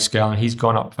weight for age scale, and he's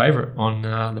gone up favourite on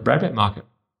the Bradbet market.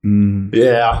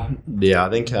 Yeah. I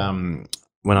think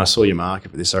when I saw your market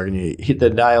for this, I reckon you hit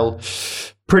the nail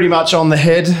pretty much on the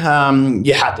head.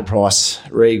 You had to price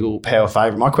Regal Power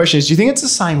favourite. My question is, do you think it's the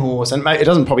same horse? And it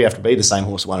doesn't probably have to be the same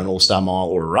horse that won an All-Star Mile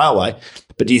or a Railway,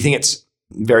 but do you think it's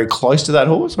very close to that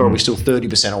horse, or are we still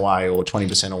 30% away or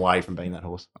 20% away from being that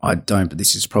horse? I don't, but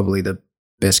this is probably the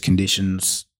best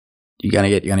conditions you're going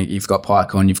to get. You've got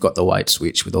Pike on, you've got the weight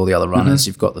switch with all the other runners,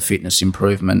 you've got the fitness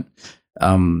improvement.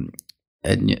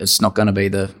 And it's not going to be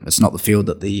it's not the field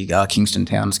that the Kingston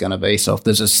Town's going to be. So if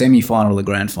there's a semi-final or the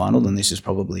grand final, then this is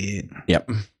probably it.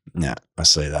 Yep. Yeah, I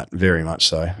see that very much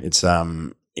so. It's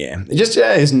it just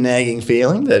his nagging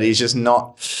feeling that he's just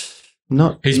not He's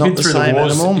not been the through same the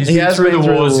wars. animal. He's he been has through been the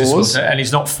through wars, the wars. and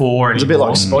he's not four anymore. It's a bit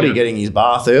like Spotty getting his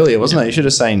bath earlier, wasn't it? You should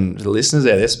have seen the listeners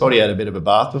there. Spotty had a bit of a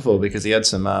bath before because he had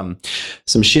some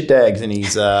shit dags in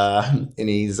his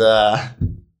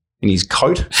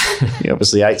coat. He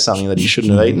obviously ate something that he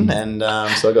shouldn't have eaten, and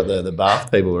so I got the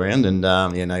bath people around, and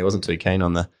he wasn't too keen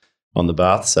on the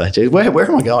bath. So, geez, where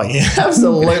am I going?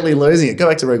 Absolutely losing it. Go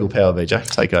back to Regal Power, BJ.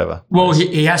 Take over. Well,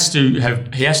 he has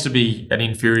to be an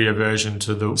inferior version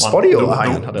to the one, Spotty or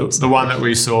the one that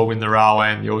we saw win the Railway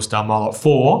and the All-Star Mile at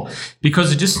 4,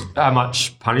 because of just how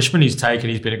much punishment he's taken.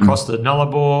 He's been across the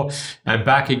Nullarbor and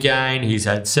back again. He's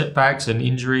had setbacks and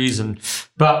injuries,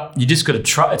 but you just got to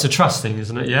trust. It's a trust thing,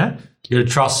 isn't it? Yeah, you got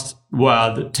to trust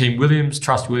the Team Williams,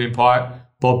 trust William Pike,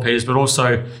 Bob Peters, but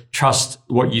also trust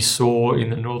what you saw in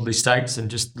the Northerly Stakes and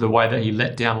just the way that he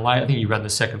let down late. I think he ran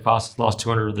the second fastest last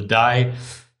 200 of the day,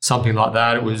 something like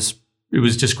that. It was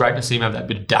just great to see him have that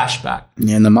bit of dash back.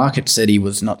 Yeah, and the market said he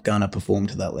was not going to perform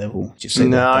to that level. Just see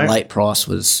the late price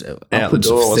was upwards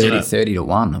of 30 to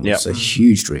 1. It was a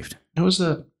huge drift. Who was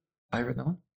the favourite that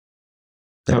one?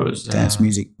 That was Dance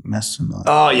Music Mastermind.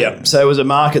 Oh, yeah. So it was a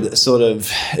market that sort of,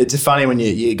 it's funny when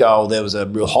you go, there was a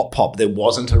real hot pop. There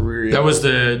wasn't a real. That was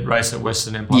the race at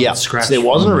Western Empire. Yeah. Scratch. So there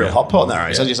wasn't a real hot pot in that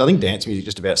race. Yeah. I think Dance Music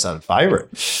just about started favourite.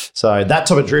 So that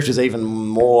type of drift is even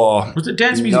more. Was it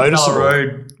Dance Music Bella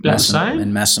Road that same?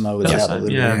 And Massimo was out a little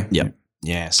bit. Yeah.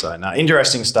 Yeah, so no,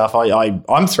 interesting stuff.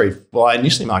 I'm 3. Well, I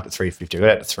initially marked at 350. I got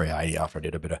out to 380 after I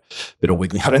did a bit of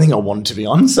wiggling. I don't think I wanted to be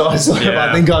on, so I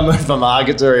think I moved my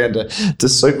market around to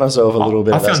suit myself a little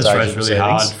bit. I found this race really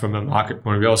hard from a market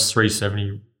point of view. I was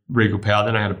 370 Regal Power.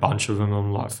 Then I had a bunch of them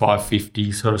on like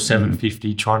 550, sort of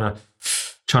 750, trying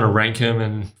to rank them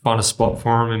and find a spot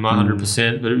for them in my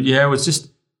 100%. But it was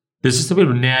just there's just a bit of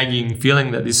a nagging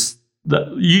feeling that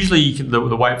usually you can,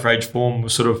 the weight for age form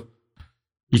was sort of.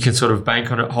 You can sort of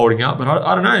bank on it holding up, but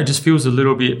I don't know. It just feels a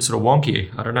little bit sort of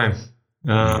wonky. I don't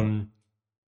know.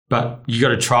 But you got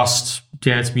to trust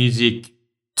Dance Music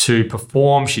to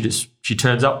perform. She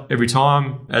turns up every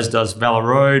time, as does Valor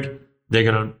Road. They're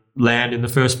going to land in the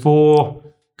first 4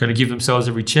 going to give themselves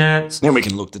every chance. Then we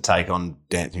can look to take on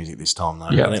Dance Music this time, though.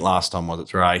 Yep. I think last time was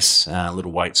its race, a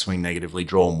little weight swing negatively,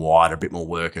 drawn wide, a bit more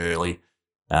work early.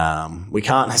 We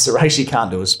can't. It's a race you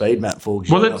can't do a speed map for. You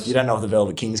don't know if the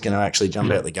Velvet King's going to actually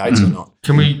jump out the gates or not.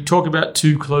 Can we talk about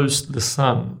Too Close to the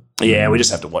Sun? Yeah, we just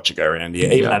have to watch it go around.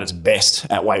 Yeah, even at its best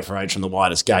at weight for age from the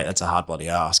widest gate, that's a hard bloody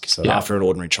ask. So after an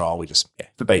ordinary trial, we just if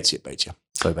it beats you, it beats you.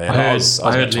 So bad. I was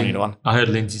about 20 to 1. I heard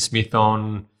Lindsay Smith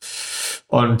on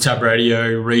Tab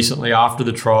Radio recently after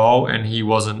the trial, and he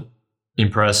wasn't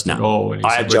impressed at all. And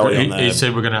he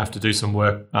said we're going to have to do some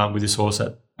work with this horse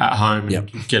at home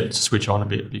and get it to switch on a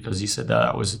bit, because he said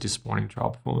that was a disappointing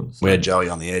trial performance. We had Joey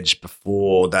on the edge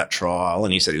before that trial,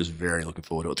 and he said he was very looking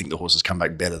forward to it. I think the horse has come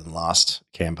back better than last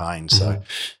campaign. So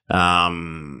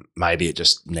maybe it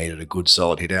just needed a good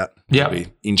solid hit out. Yeah. It'll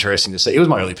be interesting to see. It was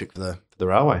my early pick for the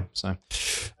railway. So,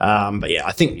 but yeah,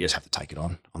 I think you just have to take it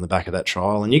on the back of that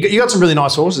trial. And you got some really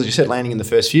nice horses, as you said, landing in the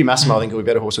first few. Massimo, I think, will be a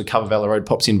better horse with Cover Valley Road,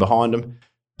 pops in behind him.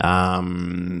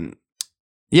 I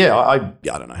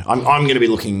don't know. I'm going to be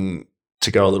looking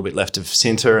to go a little bit left of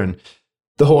centre, and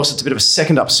the horse, it's a bit of a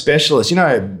second up specialist.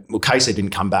 Casey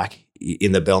didn't come back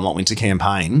in the Belmont Winter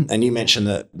campaign, and you mentioned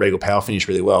that Regal Power finished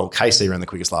really well. Casey ran the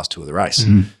quickest last two of the race.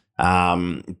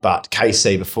 But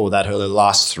KC before that, her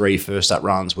last 3 first up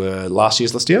runs were last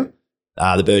year's Listeer,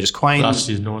 the Burgess Queen, last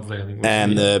year's Nordley, I think,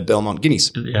 and the Belmont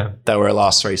Guineas. Yeah, they were her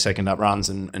last 3 second up runs,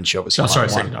 and she obviously won.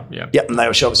 Second up, yeah. Yep,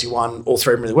 and she obviously won all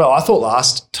 3 of them really well. I thought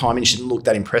last time, and she didn't look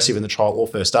that impressive in the trial or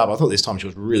first up. I thought this time she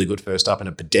was really good first up in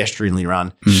a pedestrianly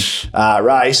run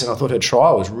race, and I thought her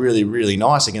trial was really, really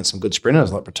nice against some good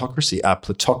sprinters like Plutocracy.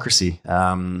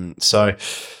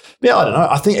 Yeah, I don't know.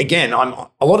 I think, again,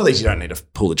 a lot of these you don't need to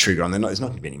pull the trigger on. There's not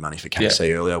going to be any money for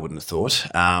KC early, I wouldn't have thought.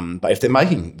 But if they're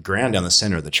making ground down the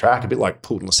centre of the track, a bit like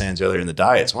Poulton Sands earlier in the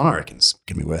day, it's one I reckon is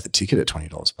going to be worth a ticket at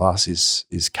 $20 plus is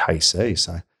KC.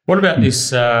 So what about this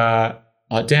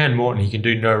Dan Morton? He can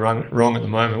do no wrong at the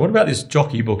moment. What about this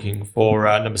jockey booking for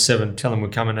number 7? Tell him we're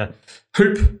coming to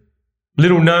Hoop.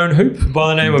 Little known hoop by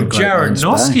the name of Jared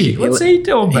Noski. What's he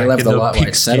doing back in the He'll have the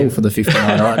lightweight saddle for the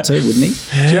 59 right too, wouldn't he?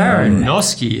 Jared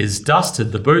Noski has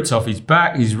dusted the boots off his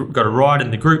back. He's got a ride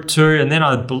in the Group 2, and then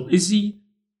is he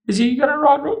going to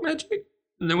ride Rock Magic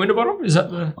in the Winterbottom? Is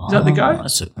that the go?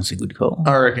 That's a good call.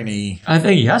 I reckon I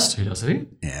think he has to, doesn't he?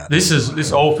 Yeah.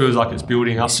 This all feels like it's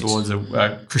building up towards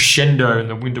a crescendo in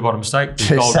the Winterbottom Stakes.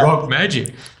 Called Rock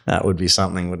Magic. That would be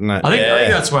something, wouldn't it? I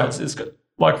think that's why it's got.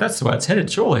 Like, that's the way it's headed,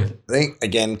 surely. I think,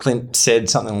 again, Clint said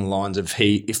something along the lines of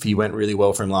if he went really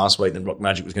well for him last week, then Rock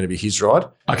Magic was going to be his ride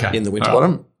in the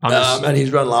Winterbottom. And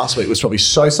his run last week was probably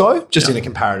so-so, just in a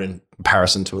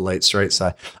comparison to Elite Street.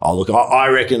 So, I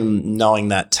reckon knowing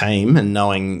that team and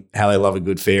knowing how they love a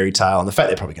good fairy tale, and the fact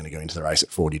they're probably going to go into the race at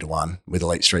 40 to 1 with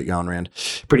Elite Street going around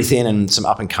pretty thin, and some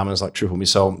up-and-comers like Triple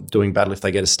Missile doing battle if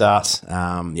they get a start,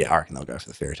 I reckon they'll go for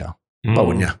the fairy tale. Why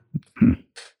wouldn't you?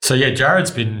 So,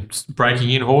 Jared's been breaking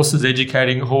in horses,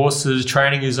 educating horses,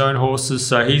 training his own horses.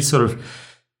 So he's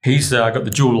got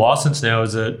the dual license now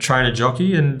as a trainer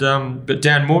jockey. And but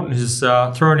Dan Morton has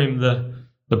thrown him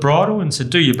the bridle and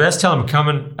said, do your best. Tell him I'm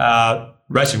coming.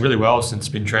 Racing really well since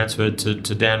been transferred to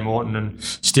Dan Morton and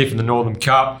Stiff in the Northern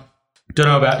Cup. Don't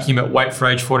know about him at weight for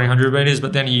age 1,400 metres,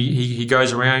 but then he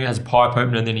goes around, has a pipe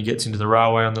open, and then he gets into the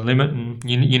railway on the limit. And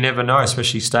you never know,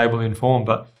 especially stable in form.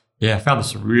 But yeah, I found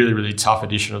this a really, really tough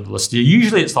edition of the Listeer.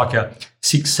 Usually it's like a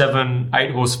 6, 7,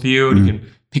 8 horse field. You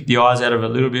can pick the eyes out of it a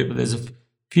little bit, but there's a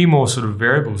few more sort of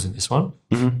variables in this one.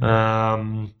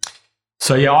 I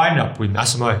end up with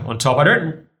Massimo on top. I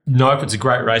don't know if it's a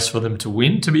great race for them to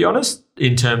win, to be honest,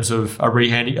 in terms of a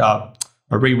re-rating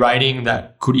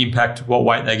that could impact what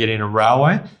weight they get in a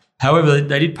railway. However,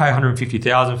 they did pay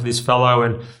 $150,000 for this fellow,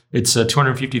 and it's a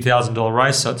 $250,000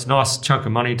 race, so it's a nice chunk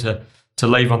of money to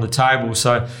leave on the table.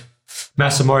 So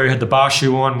Massimo had the bar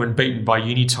shoe on when beaten by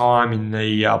Unitime in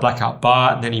the Blackout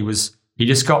Bar, and then he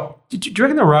just got. Do you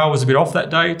reckon the rail was a bit off that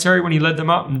day, Terry, when he led them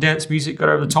up and Dance Music got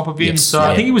over the top of him? Yes,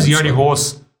 I think he was the only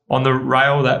horse on the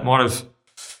rail that might have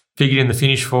figured in the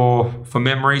finish for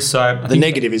memory. So the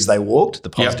negative is they walked. The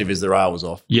positive is the rail was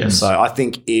off. Yes. So I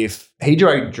think if he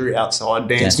drew outside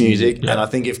Dance Music, and I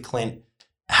think if Clint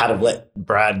had have let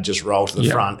Brad just roll to the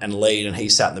front and lead, and he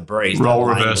sat in the breeze,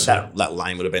 that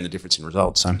lane would have been the difference in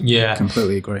results. So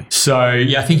completely agree. So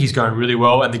I think he's going really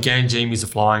well, and the Ganjimis are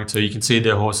flying too. You can see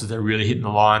their horses; they're really hitting the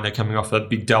line. They're coming off a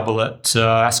big double at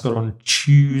Ascot on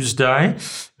Tuesday,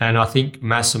 and I think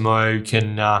Massimo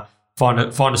can find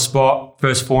a spot.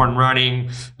 First 4 and running.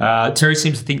 Terry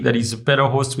seems to think that he's a better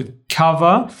horse with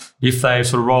cover. If they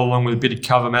sort of roll along with a bit of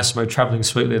cover, Massimo travelling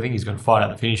sweetly, I think he's going to fight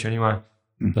out the finish anyway.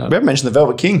 We haven't mentioned the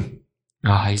Velvet King.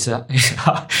 He's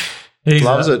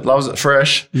Loves it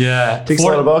fresh. Yeah. Ticks a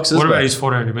lot of boxes. What about his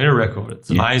 1400 metre record? It's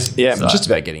amazing. Yeah, just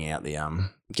about getting out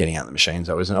the machines,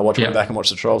 though, isn't it? I went back and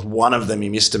watched the trials. One of them he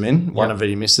missed them in. One of it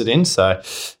he missed it in. So,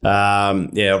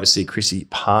 obviously Chrissy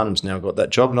Parnham's now got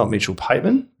that job, not Mitchell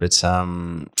Pateman. But,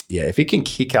 if he can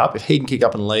kick up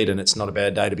and lead and it's not a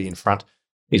bad day to be in front,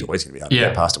 he's always going to be able to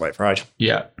get past away for age.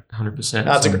 Yeah,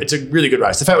 100%. It's a really good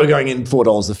race. The fact we're going in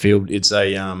 $4 the field, it's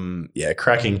a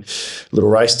cracking little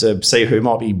race to see who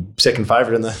might be second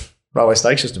favourite in the Railway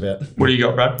Stakes just about. What do you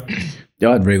got, Brad? Yeah,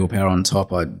 I had Regal Power on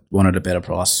top. I wanted a better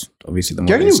price, obviously, than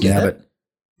what it is now. But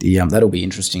that'll be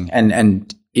interesting.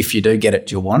 And if you do get it,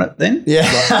 do you want it then? Yeah.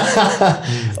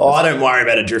 I don't worry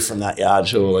about a drift from that yard,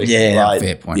 surely. Yeah,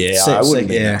 fair point. Yeah, I wouldn't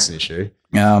think that's an issue.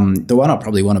 The one I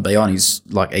probably want to be on is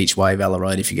like each way Valor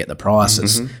Road if you get the price.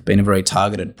 It's been a very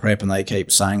targeted prep and they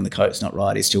keep saying the coat's not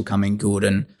right. He's still coming good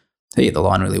and he hit the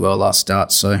line really well last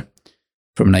start. So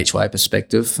from an each way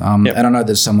perspective. And I know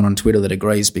there's someone on Twitter that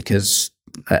agrees because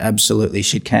they absolutely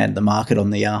shit canned the market on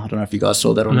the I don't know if you guys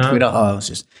saw that on Twitter. Oh, it was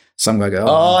just some guy go,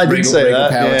 I did see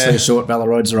that. Power too short, Valor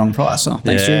Road's the wrong price. Oh,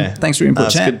 thanks for your input,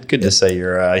 chat. Good to see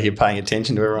you're paying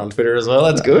attention to everyone on Twitter as well.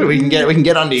 That's good. We can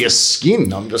get under your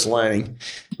skin. I'm just learning.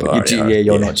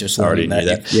 You're not just learning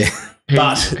that. Yeah.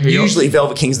 But usually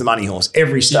Velvet King's the money horse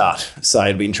every start. So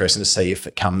it'd be interesting to see if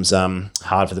it comes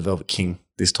hard for the Velvet King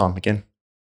this time again.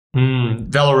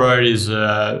 Valor Road is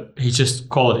he's just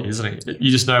quality, isn't he?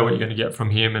 You just know what you're going to get from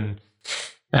him,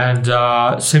 and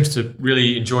seems to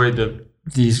really enjoy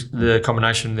the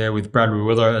combination there with Bradbury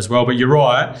Willow as well. But you're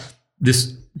right,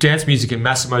 this dance music and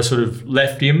Massimo sort of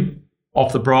left him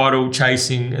off the bridle,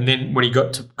 chasing, and then when he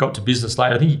got to business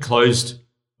late, I think he closed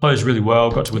really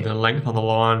well, got to within a length on the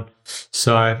line.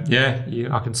 So I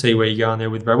can see where you're going there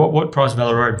with Brad. What price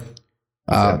Valor Road?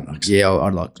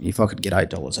 I'd like if I could get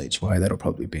 $8 each way, that'll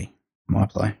probably be my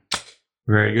play.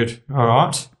 Very good. All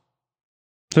right.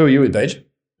 Who are you with, Beach?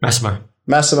 Massimo,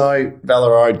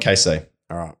 Valor Road, KC.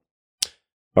 All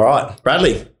right.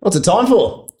 Bradley, what's it time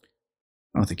for?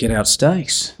 The Get Out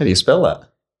Stakes. How do you spell that?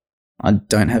 I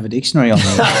don't have a dictionary on me.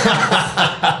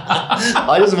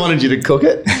 I just wanted you to cook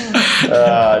it.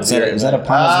 Is that a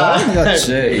pun as well?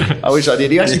 Gee. I wish I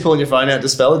did. Are you actually pulling your phone out to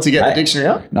spell it to get the dictionary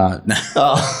out? No.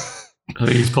 Oh. I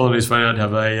think he's pulling his phone out to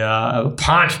have a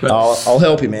punch. But I'll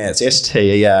help him out. It's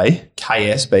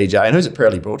STEAKSBJ. And who's it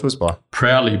proudly brought to us by?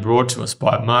 Proudly brought to us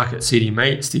by Market City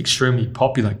Meats, the extremely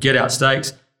popular Get Out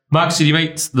Stakes. Market City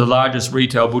Meats, the largest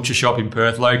retail butcher shop in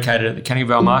Perth, located at the Canning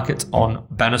Vale Market on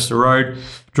Bannister Road.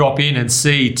 Drop in and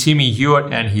see Timmy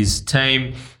Hewitt and his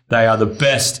team. They are the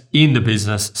best in the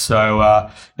business. So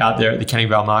out there at the Canning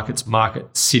Vale Markets,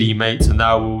 Market City Meats, and they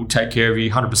will take care of you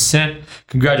 100%.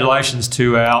 Congratulations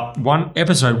to our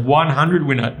episode 100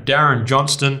 winner, Darren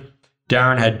Johnston.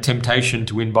 Darren had temptation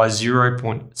to win by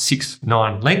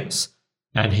 0.69 lengths,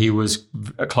 and he was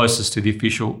closest to the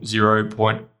official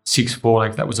 0.64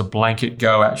 length. That was a blanket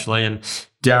go, actually, and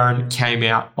Darren came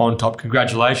out on top.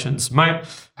 Congratulations, mate.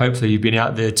 Hopefully you've been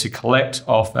out there to collect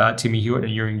off Timmy Hewitt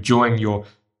and you're enjoying your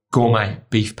gourmet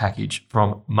beef package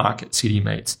from Market City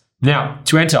Meats. Now,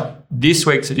 to enter this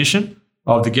week's edition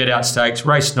of the Get Out Stakes,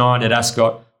 race 9 at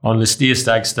Ascot on Lee Steere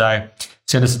Stakes Day,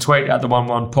 send us a tweet at the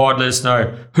 11 pod. Let us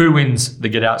know who wins the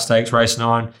Get Out Stakes race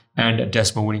 9 and a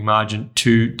decimal winning margin,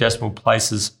 2 decimal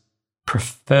places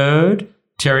preferred.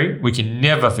 Terry, we can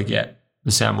never forget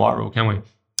the Sam White rule, can we?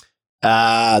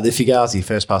 The Fugazi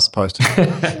first past the post.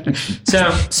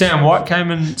 Sam White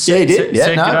came and said good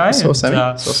day. Saw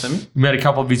Sammy. Met a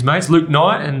couple of his mates, Luke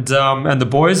Knight and the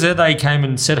boys there. They came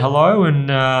and said hello and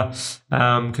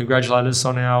congratulated us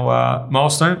on our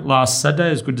milestone last Saturday.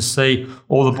 It was good to see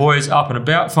all the boys up and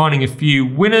about, finding a few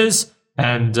winners.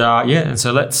 And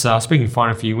so let's, speaking of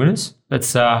finding a few winners,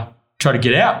 let's try to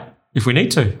get out if we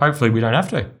need to. Hopefully we don't have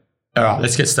to. All right,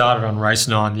 let's get started on race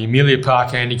 9. The Amelia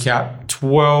Park Handicap,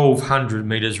 1,200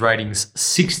 metres, ratings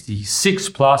 66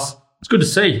 plus. It's good to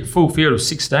see full field of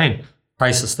 16.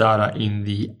 Pacer starter in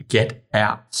the Get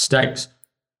Out Stakes.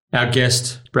 Our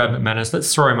guest, Brad McManus,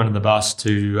 let's throw him under the bus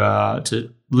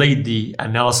to lead the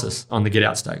analysis on the Get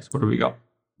Out Stakes. What do we got?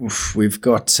 We've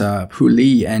got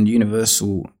Puli and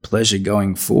Universal Pleasure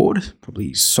going forward,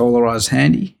 probably Solarise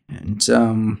handy,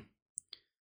 and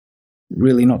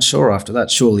really not sure after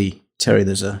that. Surely, Terry,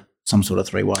 there's some sort of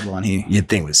 3-1 line here. You'd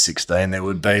think with 16 there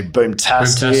would be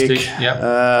Boomtastic.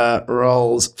 Yep.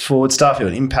 Rolls forward.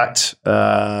 Starfield Impact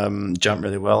jumped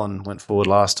really well and went forward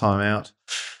last time out.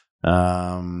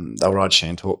 They'll ride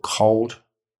Shantalk Cold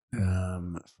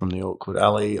from the Awkward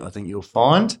Alley, I think you'll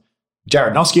find.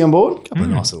 Jared Noski on board. A couple of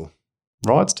nice little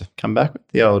rides to come back with.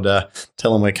 The old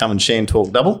tell them we're coming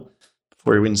Shantalk double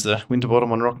before he wins the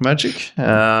Winterbottom on Rock Magic.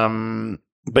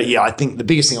 But yeah, I think the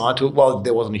biggest thing I took, while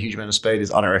there wasn't a huge amount of speed,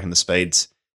 is I don't reckon the speed's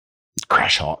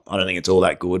crash hot. I don't think it's all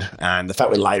that good. And the fact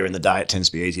we're later in the day, it tends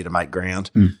to be easier to make ground.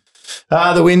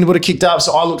 The wind would have kicked up,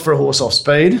 so I looked for a horse off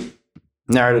speed,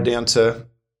 narrowed it down to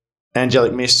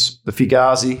Angelic Miss, the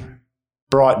Fugazi,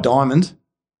 Bright Diamond,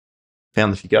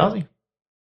 found the Fugazi.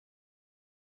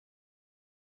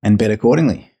 And bet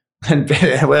accordingly. And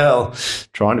bet, well,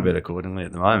 trying to bet accordingly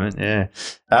at the moment, yeah.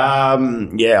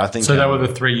 I think... So they were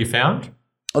the three you found?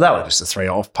 Well, that was just the three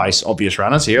off-pace obvious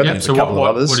runners here. I think there's so a couple of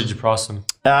others. What did you price them?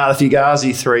 The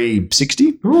Fugazi,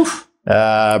 360. Oof.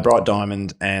 Bright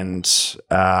Diamond and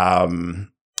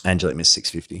Angelic Miss,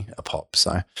 650 a pop.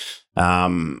 So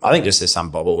I think just there's some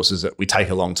bob horses that we take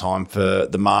a long time for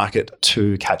the market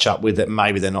to catch up with, that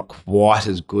maybe they're not quite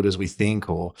as good as we think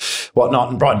or whatnot.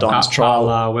 And Bright Diamond's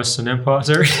trial. Western Empire,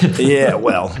 sorry. Yeah,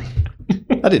 well...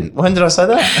 I didn't. When did I say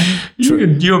that? You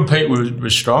and Pete were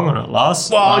strong on it last.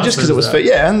 Well, just because it was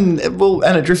and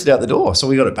it drifted out the door, so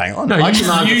we got it bang on. No,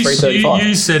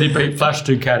 you said he beat Flash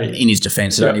Ducati. In his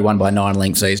defence, it only won by 9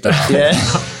 lengths these days.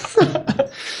 Yeah.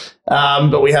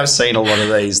 But we have seen a lot of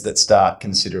these that start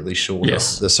considerably shorter.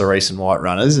 Yes. The Cerise and White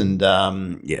runners, and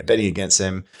betting against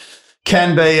them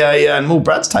can be and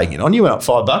Brad's taking it on. You went up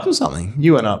 $5 or something.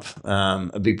 You went up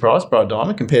a big price, Bright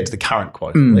Diamond, compared to the current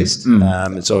quote at least.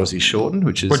 It's obviously shortened,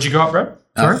 which is... What'd you go up, Brad?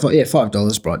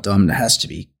 $5 Bright Diamond. It has to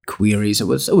be queries. It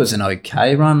was an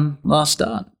okay run last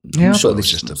start. Yeah, I'm sure it was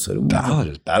just a battle. It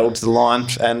just battled to the line.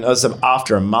 And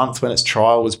after a month when its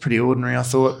trial was pretty ordinary, I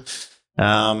thought. I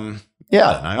don't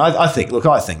know. I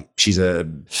think she's a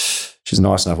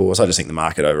nice enough horse. I just think the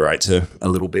market overrates her a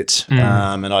little bit.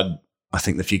 And I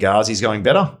think the Fugazi's going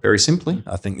better, very simply.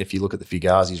 I think if you look at the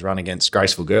Fugazi's run against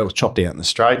Graceful Girl, chopped out in the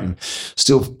straight and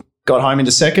still got home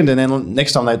into second. And then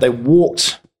next time they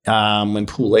walked when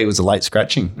Paul Lee was a late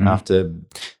scratching after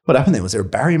 – what happened there? Was there a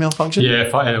barrier malfunction? Yeah,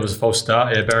 it was a false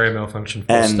start. Yeah, barrier malfunction,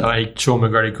 false start. Sean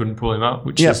McGrady couldn't pull him up,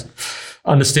 which is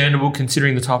understandable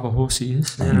considering the type of horse he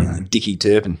is. Dickie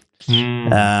Turpin.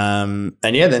 Then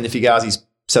the Fugazi's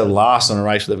settled last on a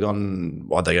race where they've gone,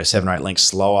 they go 7 or 8 lengths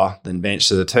slower than bench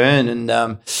to the turn,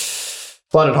 and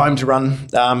floated home to run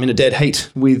in a dead heat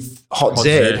with Hot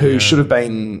Zed, who should have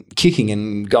been kicking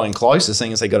and going closer,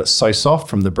 seeing as they got it so soft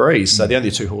from the breeze. So the only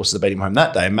 2 horses that beat him home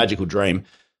that day, Magical Dream,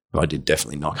 who I did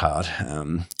definitely knock hard,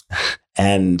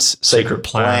 and Secret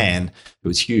Plan, who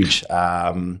was huge.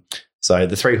 So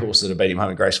the 3 horses that have beat him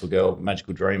home, Graceful Girl,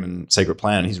 Magical Dream, and Secret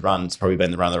Plan, his run's probably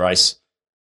been the run of the race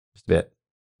just about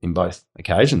in both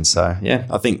occasions. So,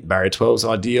 I think barrier 12 is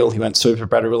ideal. He went super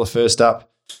Bradderilla first up.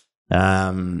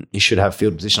 He should have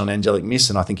field position on Angelic Miss,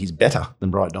 and I think he's better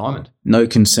than Bright Diamond. No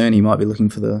concern he might be looking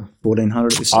for the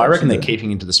 1400 at this stage. I reckon they're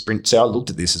keeping into the sprint. So I looked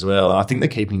at this as well, and I think they're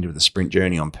keeping into the sprint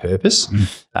journey on purpose.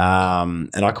 And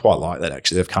I quite like that,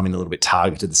 actually. They've come in a little bit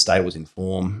targeted. The stable's in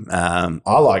form.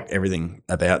 I like everything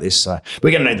about this. So we're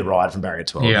going to need the ride from barrier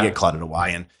 12 to get cluttered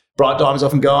away, and Bright Diamond's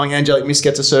often going. Angelic Miss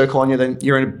gets a circle on you, then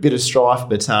you're in a bit of strife.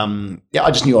 But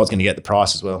I just knew I was going to get the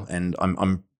price as well, and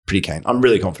I'm pretty keen. I'm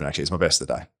really confident, actually. It's my best of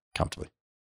the day, comfortably.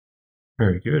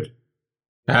 Very good.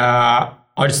 I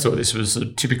just thought this was a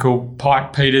typical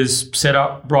Pike Peters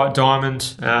setup. Bright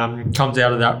Diamond comes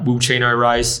out of that Wilchino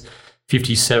race,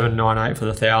 57.98 for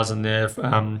the 1,000 there,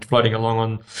 floating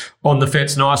along on the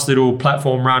fence. Nice little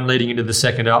platform run leading into the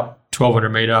second up, 1,200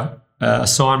 metre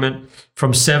assignment.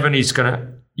 From 7, she's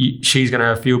going to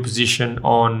have field position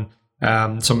on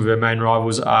some of her main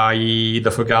rivals, i.e. the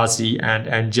Fugazi and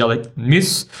Angelic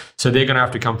Miss. So they're going to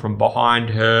have to come from behind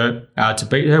her to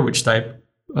beat her, which they,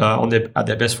 at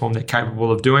their best form, they're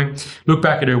capable of doing. Look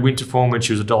back at her winter form when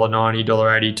she was $1.90,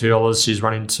 $1.80, $2. She's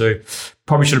run into,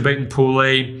 probably should have beaten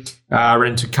Pooley, ran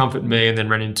into Comfort Me, and then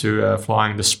ran into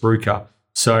Flying the Spruker.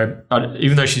 So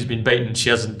even though she's been beaten, she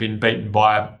hasn't been beaten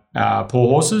by poor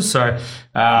horses. So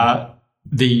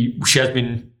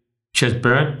she has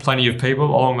burnt plenty of people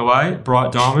along the way,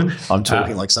 Bright Diamond. I'm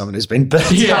talking like someone who's been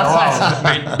burnt.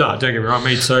 No, don't get me wrong,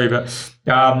 me too. But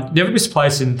never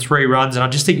misplaced in 3 runs, and I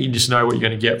just think you just know what you're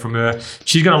going to get from her.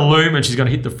 She's going to loom and she's going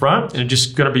to hit the front, and it's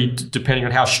just going to be depending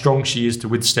on how strong she is to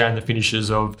withstand the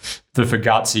finishes of the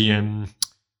Fugazi and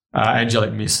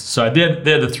Angelic Miss. So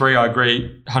they're the 3. I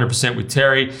agree 100% with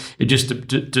Terry. It just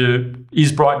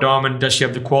is Bright Diamond, does she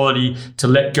have the quality to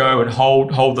let go and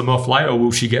hold them off late, or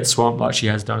will she get swamped like she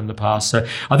has done in the past? So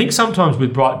I think sometimes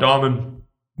with Bright Diamond,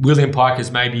 William Pike has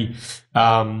maybe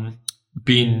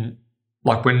been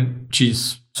like when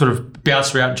she's sort of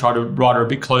bounced her out and tried to ride her a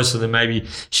bit closer than maybe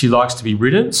she likes to be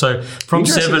ridden. So from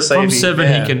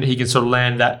 7 he can sort of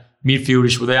land that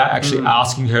midfieldish without actually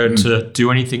asking her to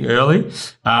do anything early.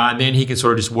 And then he can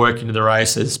sort of just work into the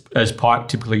race as Pike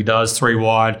typically does, 3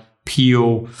 wide,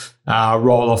 peel,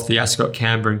 roll off the Ascot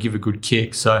camber and give a good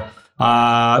kick. So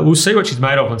we'll see what she's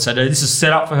made of on Saturday. This is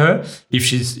set up for her. If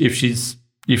she's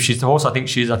the horse, I think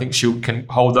she can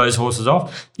hold those horses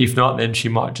off. If not, then she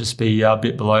might just be a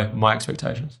bit below my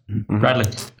expectations. Mm-hmm. Bradley,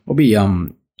 we'll be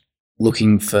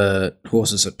looking for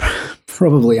horses that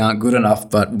probably aren't good enough,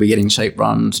 but will be getting cheap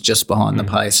runs just behind the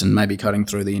pace and maybe cutting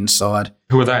through the inside.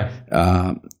 Who are they?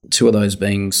 2 of those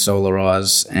being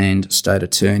Solarize and State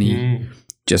Attorney.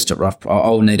 Just at rough.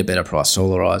 I'll need a better price.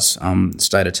 Solarize,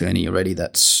 State Attorney already.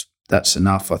 That's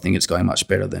enough. I think it's going much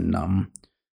better than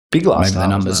big last maybe the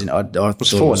numbers. I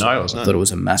thought it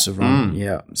was a massive run.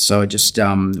 Yeah. So just they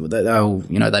bunch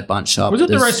up. Was it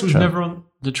the race was never on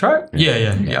the track?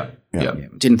 Yeah.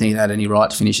 Didn't think it had any right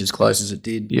to finish as close as it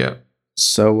did. Yeah.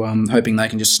 So hoping they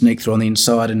can just sneak through on the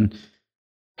inside and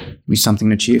be something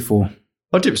to cheer for.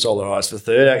 I tipped Solarize for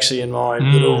third, actually, in my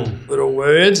little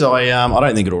words. I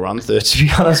don't think it'll run third, to be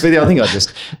honest with you. I think I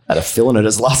just had a fill in it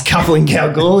as last couple in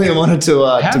Kalgoorlie. I wanted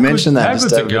to mention that. Just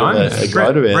to have a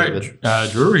gloat about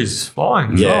it. Drury's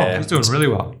flying as well. He's doing really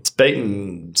well. It's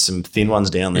beaten some thin ones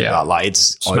down there, but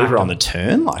it's over on the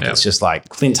turn. It's just like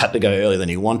Clint's had to go earlier than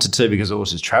he wanted to because the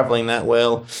horse is travelling that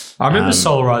well. I remember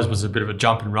Solarize was a bit of a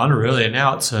jump and runner earlier.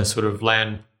 Now it's a sort of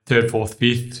land 3rd, 4th,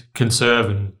 5th, conserve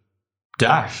and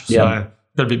dash. So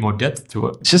got a bit more depth to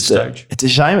it. It's just it's a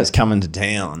shame it's coming to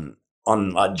town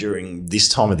on during this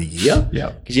time of the year. Yeah,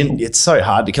 because it's so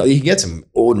hard to. You can get some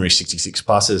ordinary 66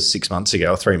 pluses 6 months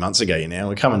ago or 3 months ago.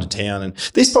 We're coming to town, and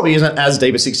this probably isn't as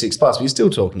deep as 66 plus. But you're still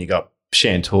talking. You got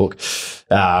Shantalk,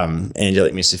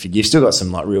 Angelic Mississippi. You've still got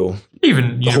some real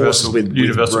even Universal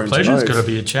Pleasure's got to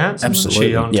be a chance.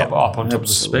 Absolutely, on top of the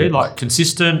speed,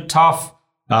 consistent, tough.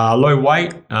 Low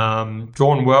weight,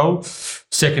 drawn well.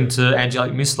 Second to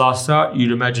Angelic Miss last start.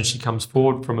 You'd imagine she comes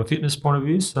forward from a fitness point of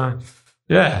view. So,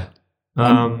 yeah.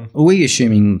 Are we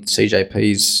assuming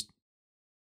CJP's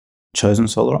chosen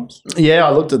Solarize? Yeah,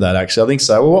 I looked at that actually. I think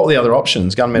so. Well, what were the other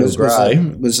options? Gunmetal Grey.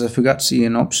 Was Fugazzi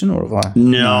an option or have I?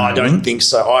 No, I don't think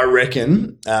so. I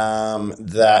reckon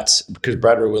that because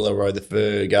Brad Rawiller rode the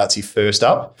Fugazzi first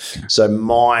up. So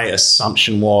my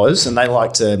assumption was, and they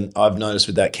like to, I've noticed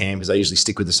with that camp, is they usually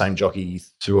stick with the same jockey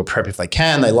through a prep if they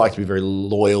can. They like to be very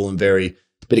loyal and very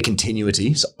bit of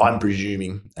continuity. So I'm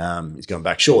presuming he's going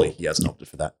back. Surely he hasn't opted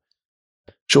for that.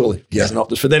 Surely he hasn't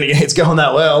opted for. Then again, it's going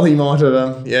that well. He might have.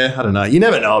 I don't know. You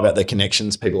never know about the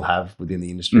connections people have within the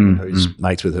industry and who's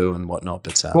mates with who and whatnot.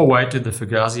 But what weight did the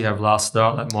Fugazi have last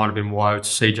start? That might have been why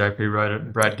CJP rode it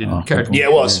and Brad didn't.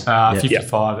 It was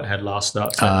 55 it had last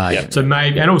start. So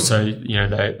maybe, and also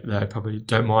they probably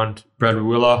don't mind Brad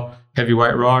Rawiller,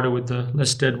 heavyweight rider with the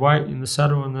less dead weight in the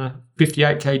saddle and the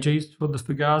 58 kgs for the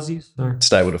Fugazi. So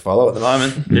stable to follow at the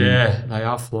moment. Yeah, they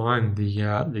are flying the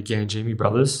Ganjimi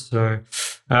brothers. So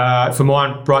for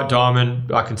mine, Bright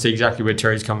Diamond, I can see exactly where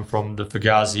Terry's coming from. The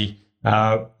Fugazi,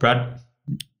 Brad.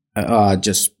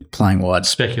 Just playing wide,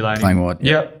 speculating. Playing wide.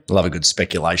 Yep. Love a good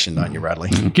speculation, don't you,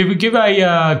 Bradley? Give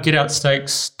a get out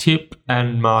stakes tip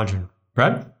and margin,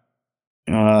 Brad.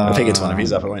 I think it's one of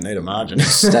his up. I won't need a margin.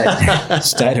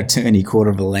 State Attorney, quarter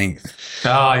of a length.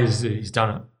 He's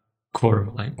done it. Quarter of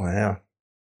a length. Wow.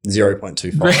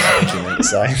 0.25. What you meant to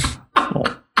say.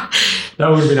 That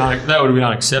would have been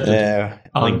unacceptable. Yeah.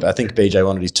 I think BJ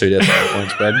wanted his 2 decimal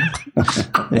points, Brad.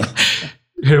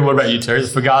 What about you, Terry? The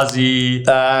Fugazi?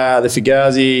 The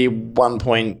Fugazi,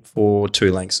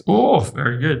 1.42 lengths. Oh,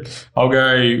 very good. I'll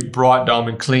go Bright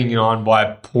Diamond clinging on by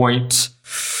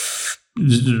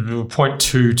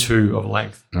 0.22 of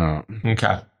length. Oh.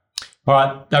 Okay. All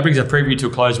right, that brings our preview to a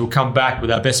close. We'll come back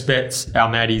with our best bets, our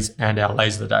Maddies, and our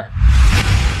Lays of the Day.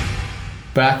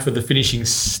 Back for the finishing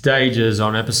stages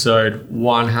on episode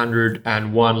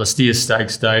 101, Lee Steere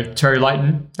Stakes Day. Terry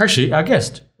Leighton, actually our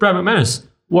guest, Brad McManus.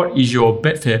 What is your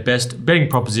Betfair best betting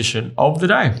proposition of the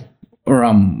day? Or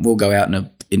we'll go out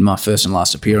in my first and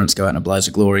last appearance, go out in a blaze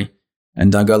of glory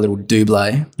and go a little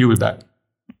double. You'll be back.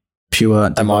 Pure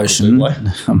devotion.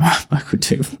 Michael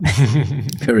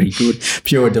Dublé. Very good.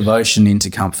 Pure devotion into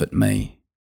Comfort Me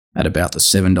at about the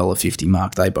 $7.50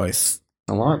 mark. They both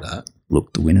I like that.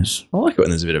 Look the winners. I like it when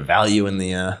there's a bit of value in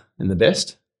the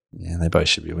best. Yeah, they both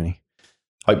should be winning.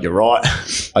 Hope you're right.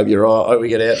 Hope we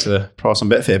get out to the price on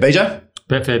Betfair. BJ?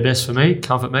 Betfair best for me,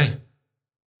 Comfort Me.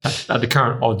 At the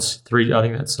current odds, 3. I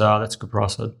think that's a good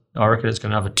price. I reckon it's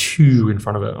going to have a 2 in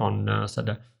front of it on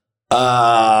Saturday.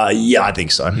 Yeah, I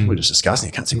think so. We're just discussing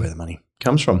it. I can't see where the money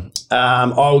comes from.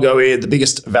 I'll go with the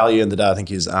biggest value in the day, I think,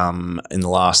 is in the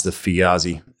last, the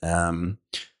Fugazi.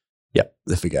 Yep,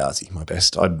 the Fugazi, my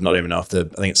best. I'd not even know if I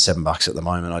think it's $7 at the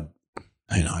moment.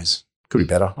 Who knows? Could be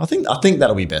better. I think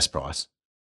that'll be best price.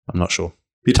 I'm not sure.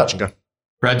 Be touch and go.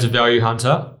 Brad's a value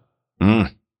hunter.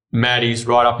 Maddie's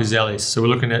right up his alley. So we're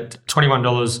looking at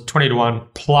 $21, 20 to 1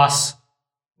 plus.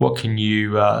 What can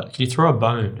you throw a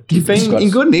bone? You've been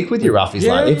in good nick with your roughies,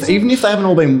 like even if they haven't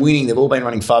all been winning, they've all been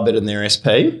running far better than their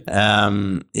SP.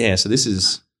 So this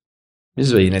is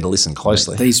where you need to listen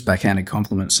closely. These backhanded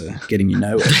compliments are getting you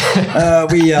nowhere.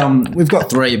 We've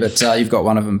got 3, but you've got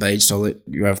one of them beached. So I'll let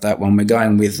you have that one. We're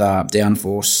going with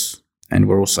Downforce, and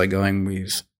we're also going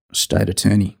with State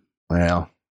Attorney. Wow.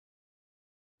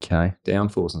 Okay,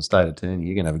 Downforce and State Attorney.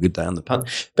 You're going to have a good day on the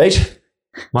punt. Beach.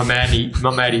 My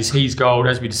Maddie's, he's gold,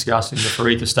 as we discussed in the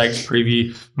Perth Stakes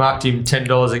preview. Marked him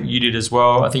 $10. I think you did as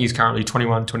well. I think he's currently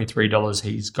 $21, $23.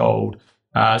 He's gold.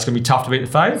 It's going to be tough to beat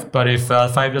the Fave, but if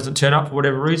Fave doesn't turn up for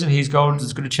whatever reason, he's gold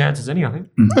as good a chance as any, I think.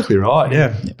 Exactly right,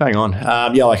 yeah. Bang on.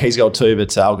 Like he's gold too,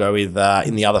 but I'll go with,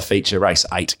 in the other feature, race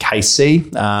 8,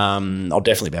 KC. I'll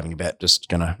definitely be having a bet. Just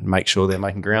going to make sure they're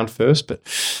making ground first, but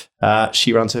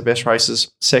she runs her best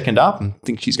races second up and I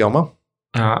think she's going well.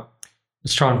 All right.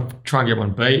 Let's try and get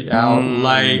one beat. Our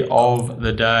lay of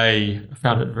the day. I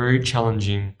found it very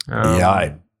challenging.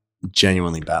 I'm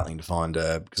genuinely battling to find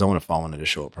because I want to find one at a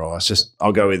short price.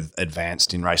 I'll go with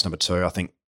Advanced in race number 2. I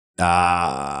think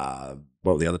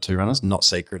what were the other 2 runners? Not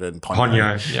Secret and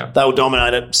Ponyo. Yeah. They'll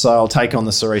dominate it. So I'll take on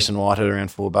the Cerise and White at around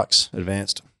 $4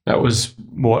 Advanced. That was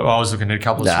more. I was looking at a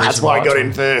couple of Cerise that's and why Whites. I got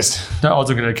in first. I was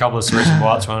looking at a couple of Cerise and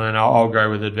Whites one, and I'll go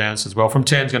with Advanced as well. From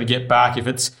 10's going to get back. If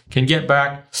it can get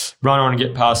back, run on and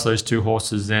get past those 2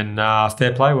 horses, then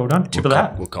fair play. Well done. Tip of the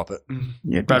hat. We'll cop it.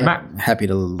 Yeah, Brad Mac. Happy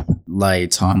to lay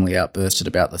Timely Outburst at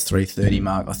about the 3:30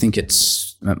 mark. I think it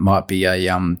might be a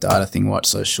data thing why it's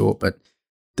so short, but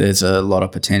there's a lot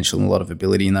of potential and a lot of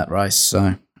ability in that race.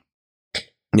 So.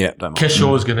 Yeah, don't mind.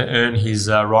 Keshaw is going to earn his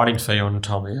riding fee on a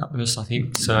Timely Outburst, I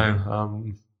think. So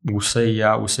we'll see.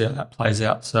 We'll see how that plays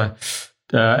out. So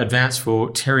advance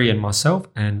for Terry and myself,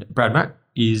 and Brad Mac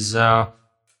is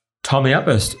Timely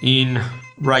Outburst in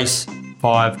race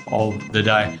 5 of the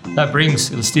day. That brings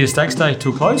the Steere Stakes Day to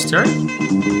a close. Terry.